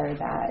you, Father,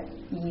 that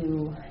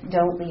you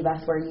don't leave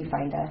us where you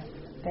find us,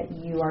 that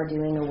you are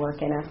doing a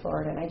work in us,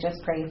 Lord. And I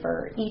just pray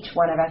for each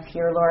one of us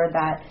here, Lord,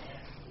 that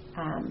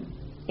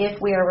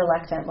if we are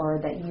reluctant,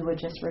 Lord, that you would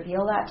just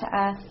reveal that to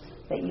us,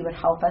 that you would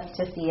help us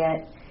to see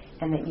it,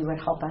 and that you would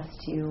help us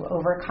to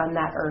overcome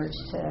that urge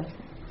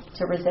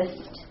to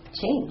resist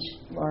change,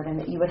 Lord, and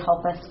that you would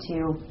help us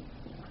to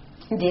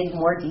dig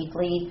more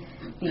deeply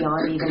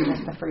beyond even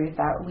just the fruit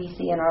that we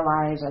see in our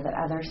lives or that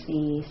others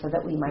see, so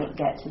that we might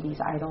get to these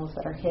idols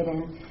that are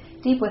hidden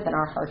deep within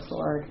our hearts,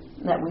 Lord,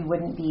 that we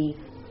wouldn't be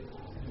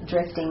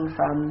drifting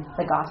from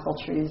the gospel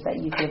truths that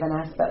you've given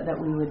us, but that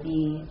we would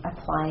be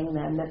applying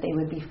them, that they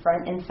would be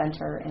front and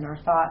center in our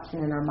thoughts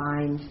and in our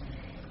minds,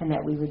 and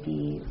that we would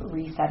be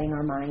resetting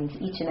our minds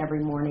each and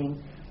every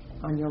morning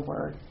on your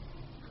word,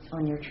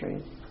 on your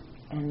truth,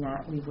 and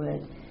that we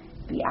would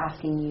be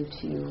asking you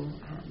to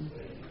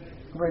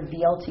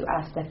reveal to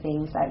us the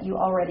things that you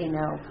already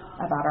know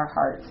about our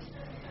hearts.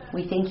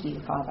 We thank you,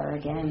 Father,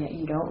 again, that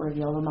you don't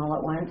reveal them all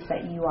at once,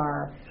 that you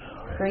are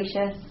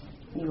gracious,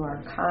 you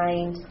are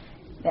kind,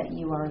 that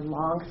you are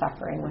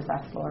long-suffering with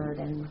us, Lord.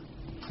 And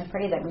I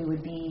pray that we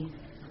would be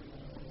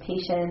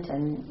patient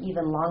and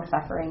even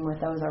long-suffering with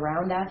those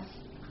around us,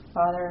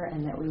 Father,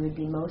 and that we would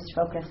be most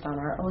focused on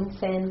our own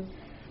sin,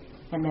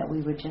 and that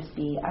we would just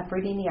be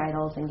uprooting the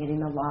idols and getting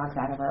the logs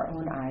out of our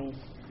own eyes,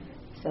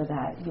 so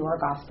that your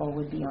gospel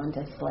would be on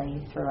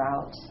display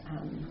throughout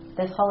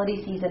this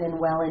holiday season and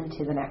well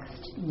into the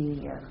next new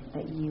year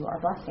that you are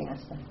blessing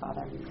us with,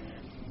 Father.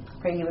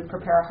 Pray you would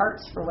prepare our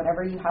hearts for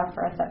whatever you have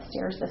for us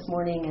upstairs this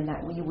morning, and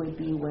that we would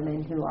be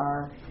women who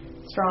are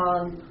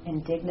strong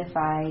and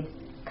dignified,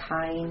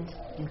 kind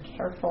and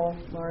careful,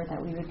 Lord,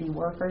 that we would be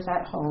workers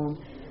at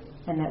home,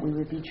 and that we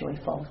would be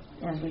joyful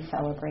as we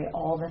celebrate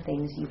all the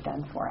things you've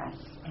done for us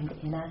and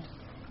in us,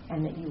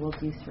 and that you will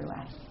do through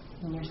us.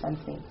 In your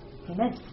Son's name, amen.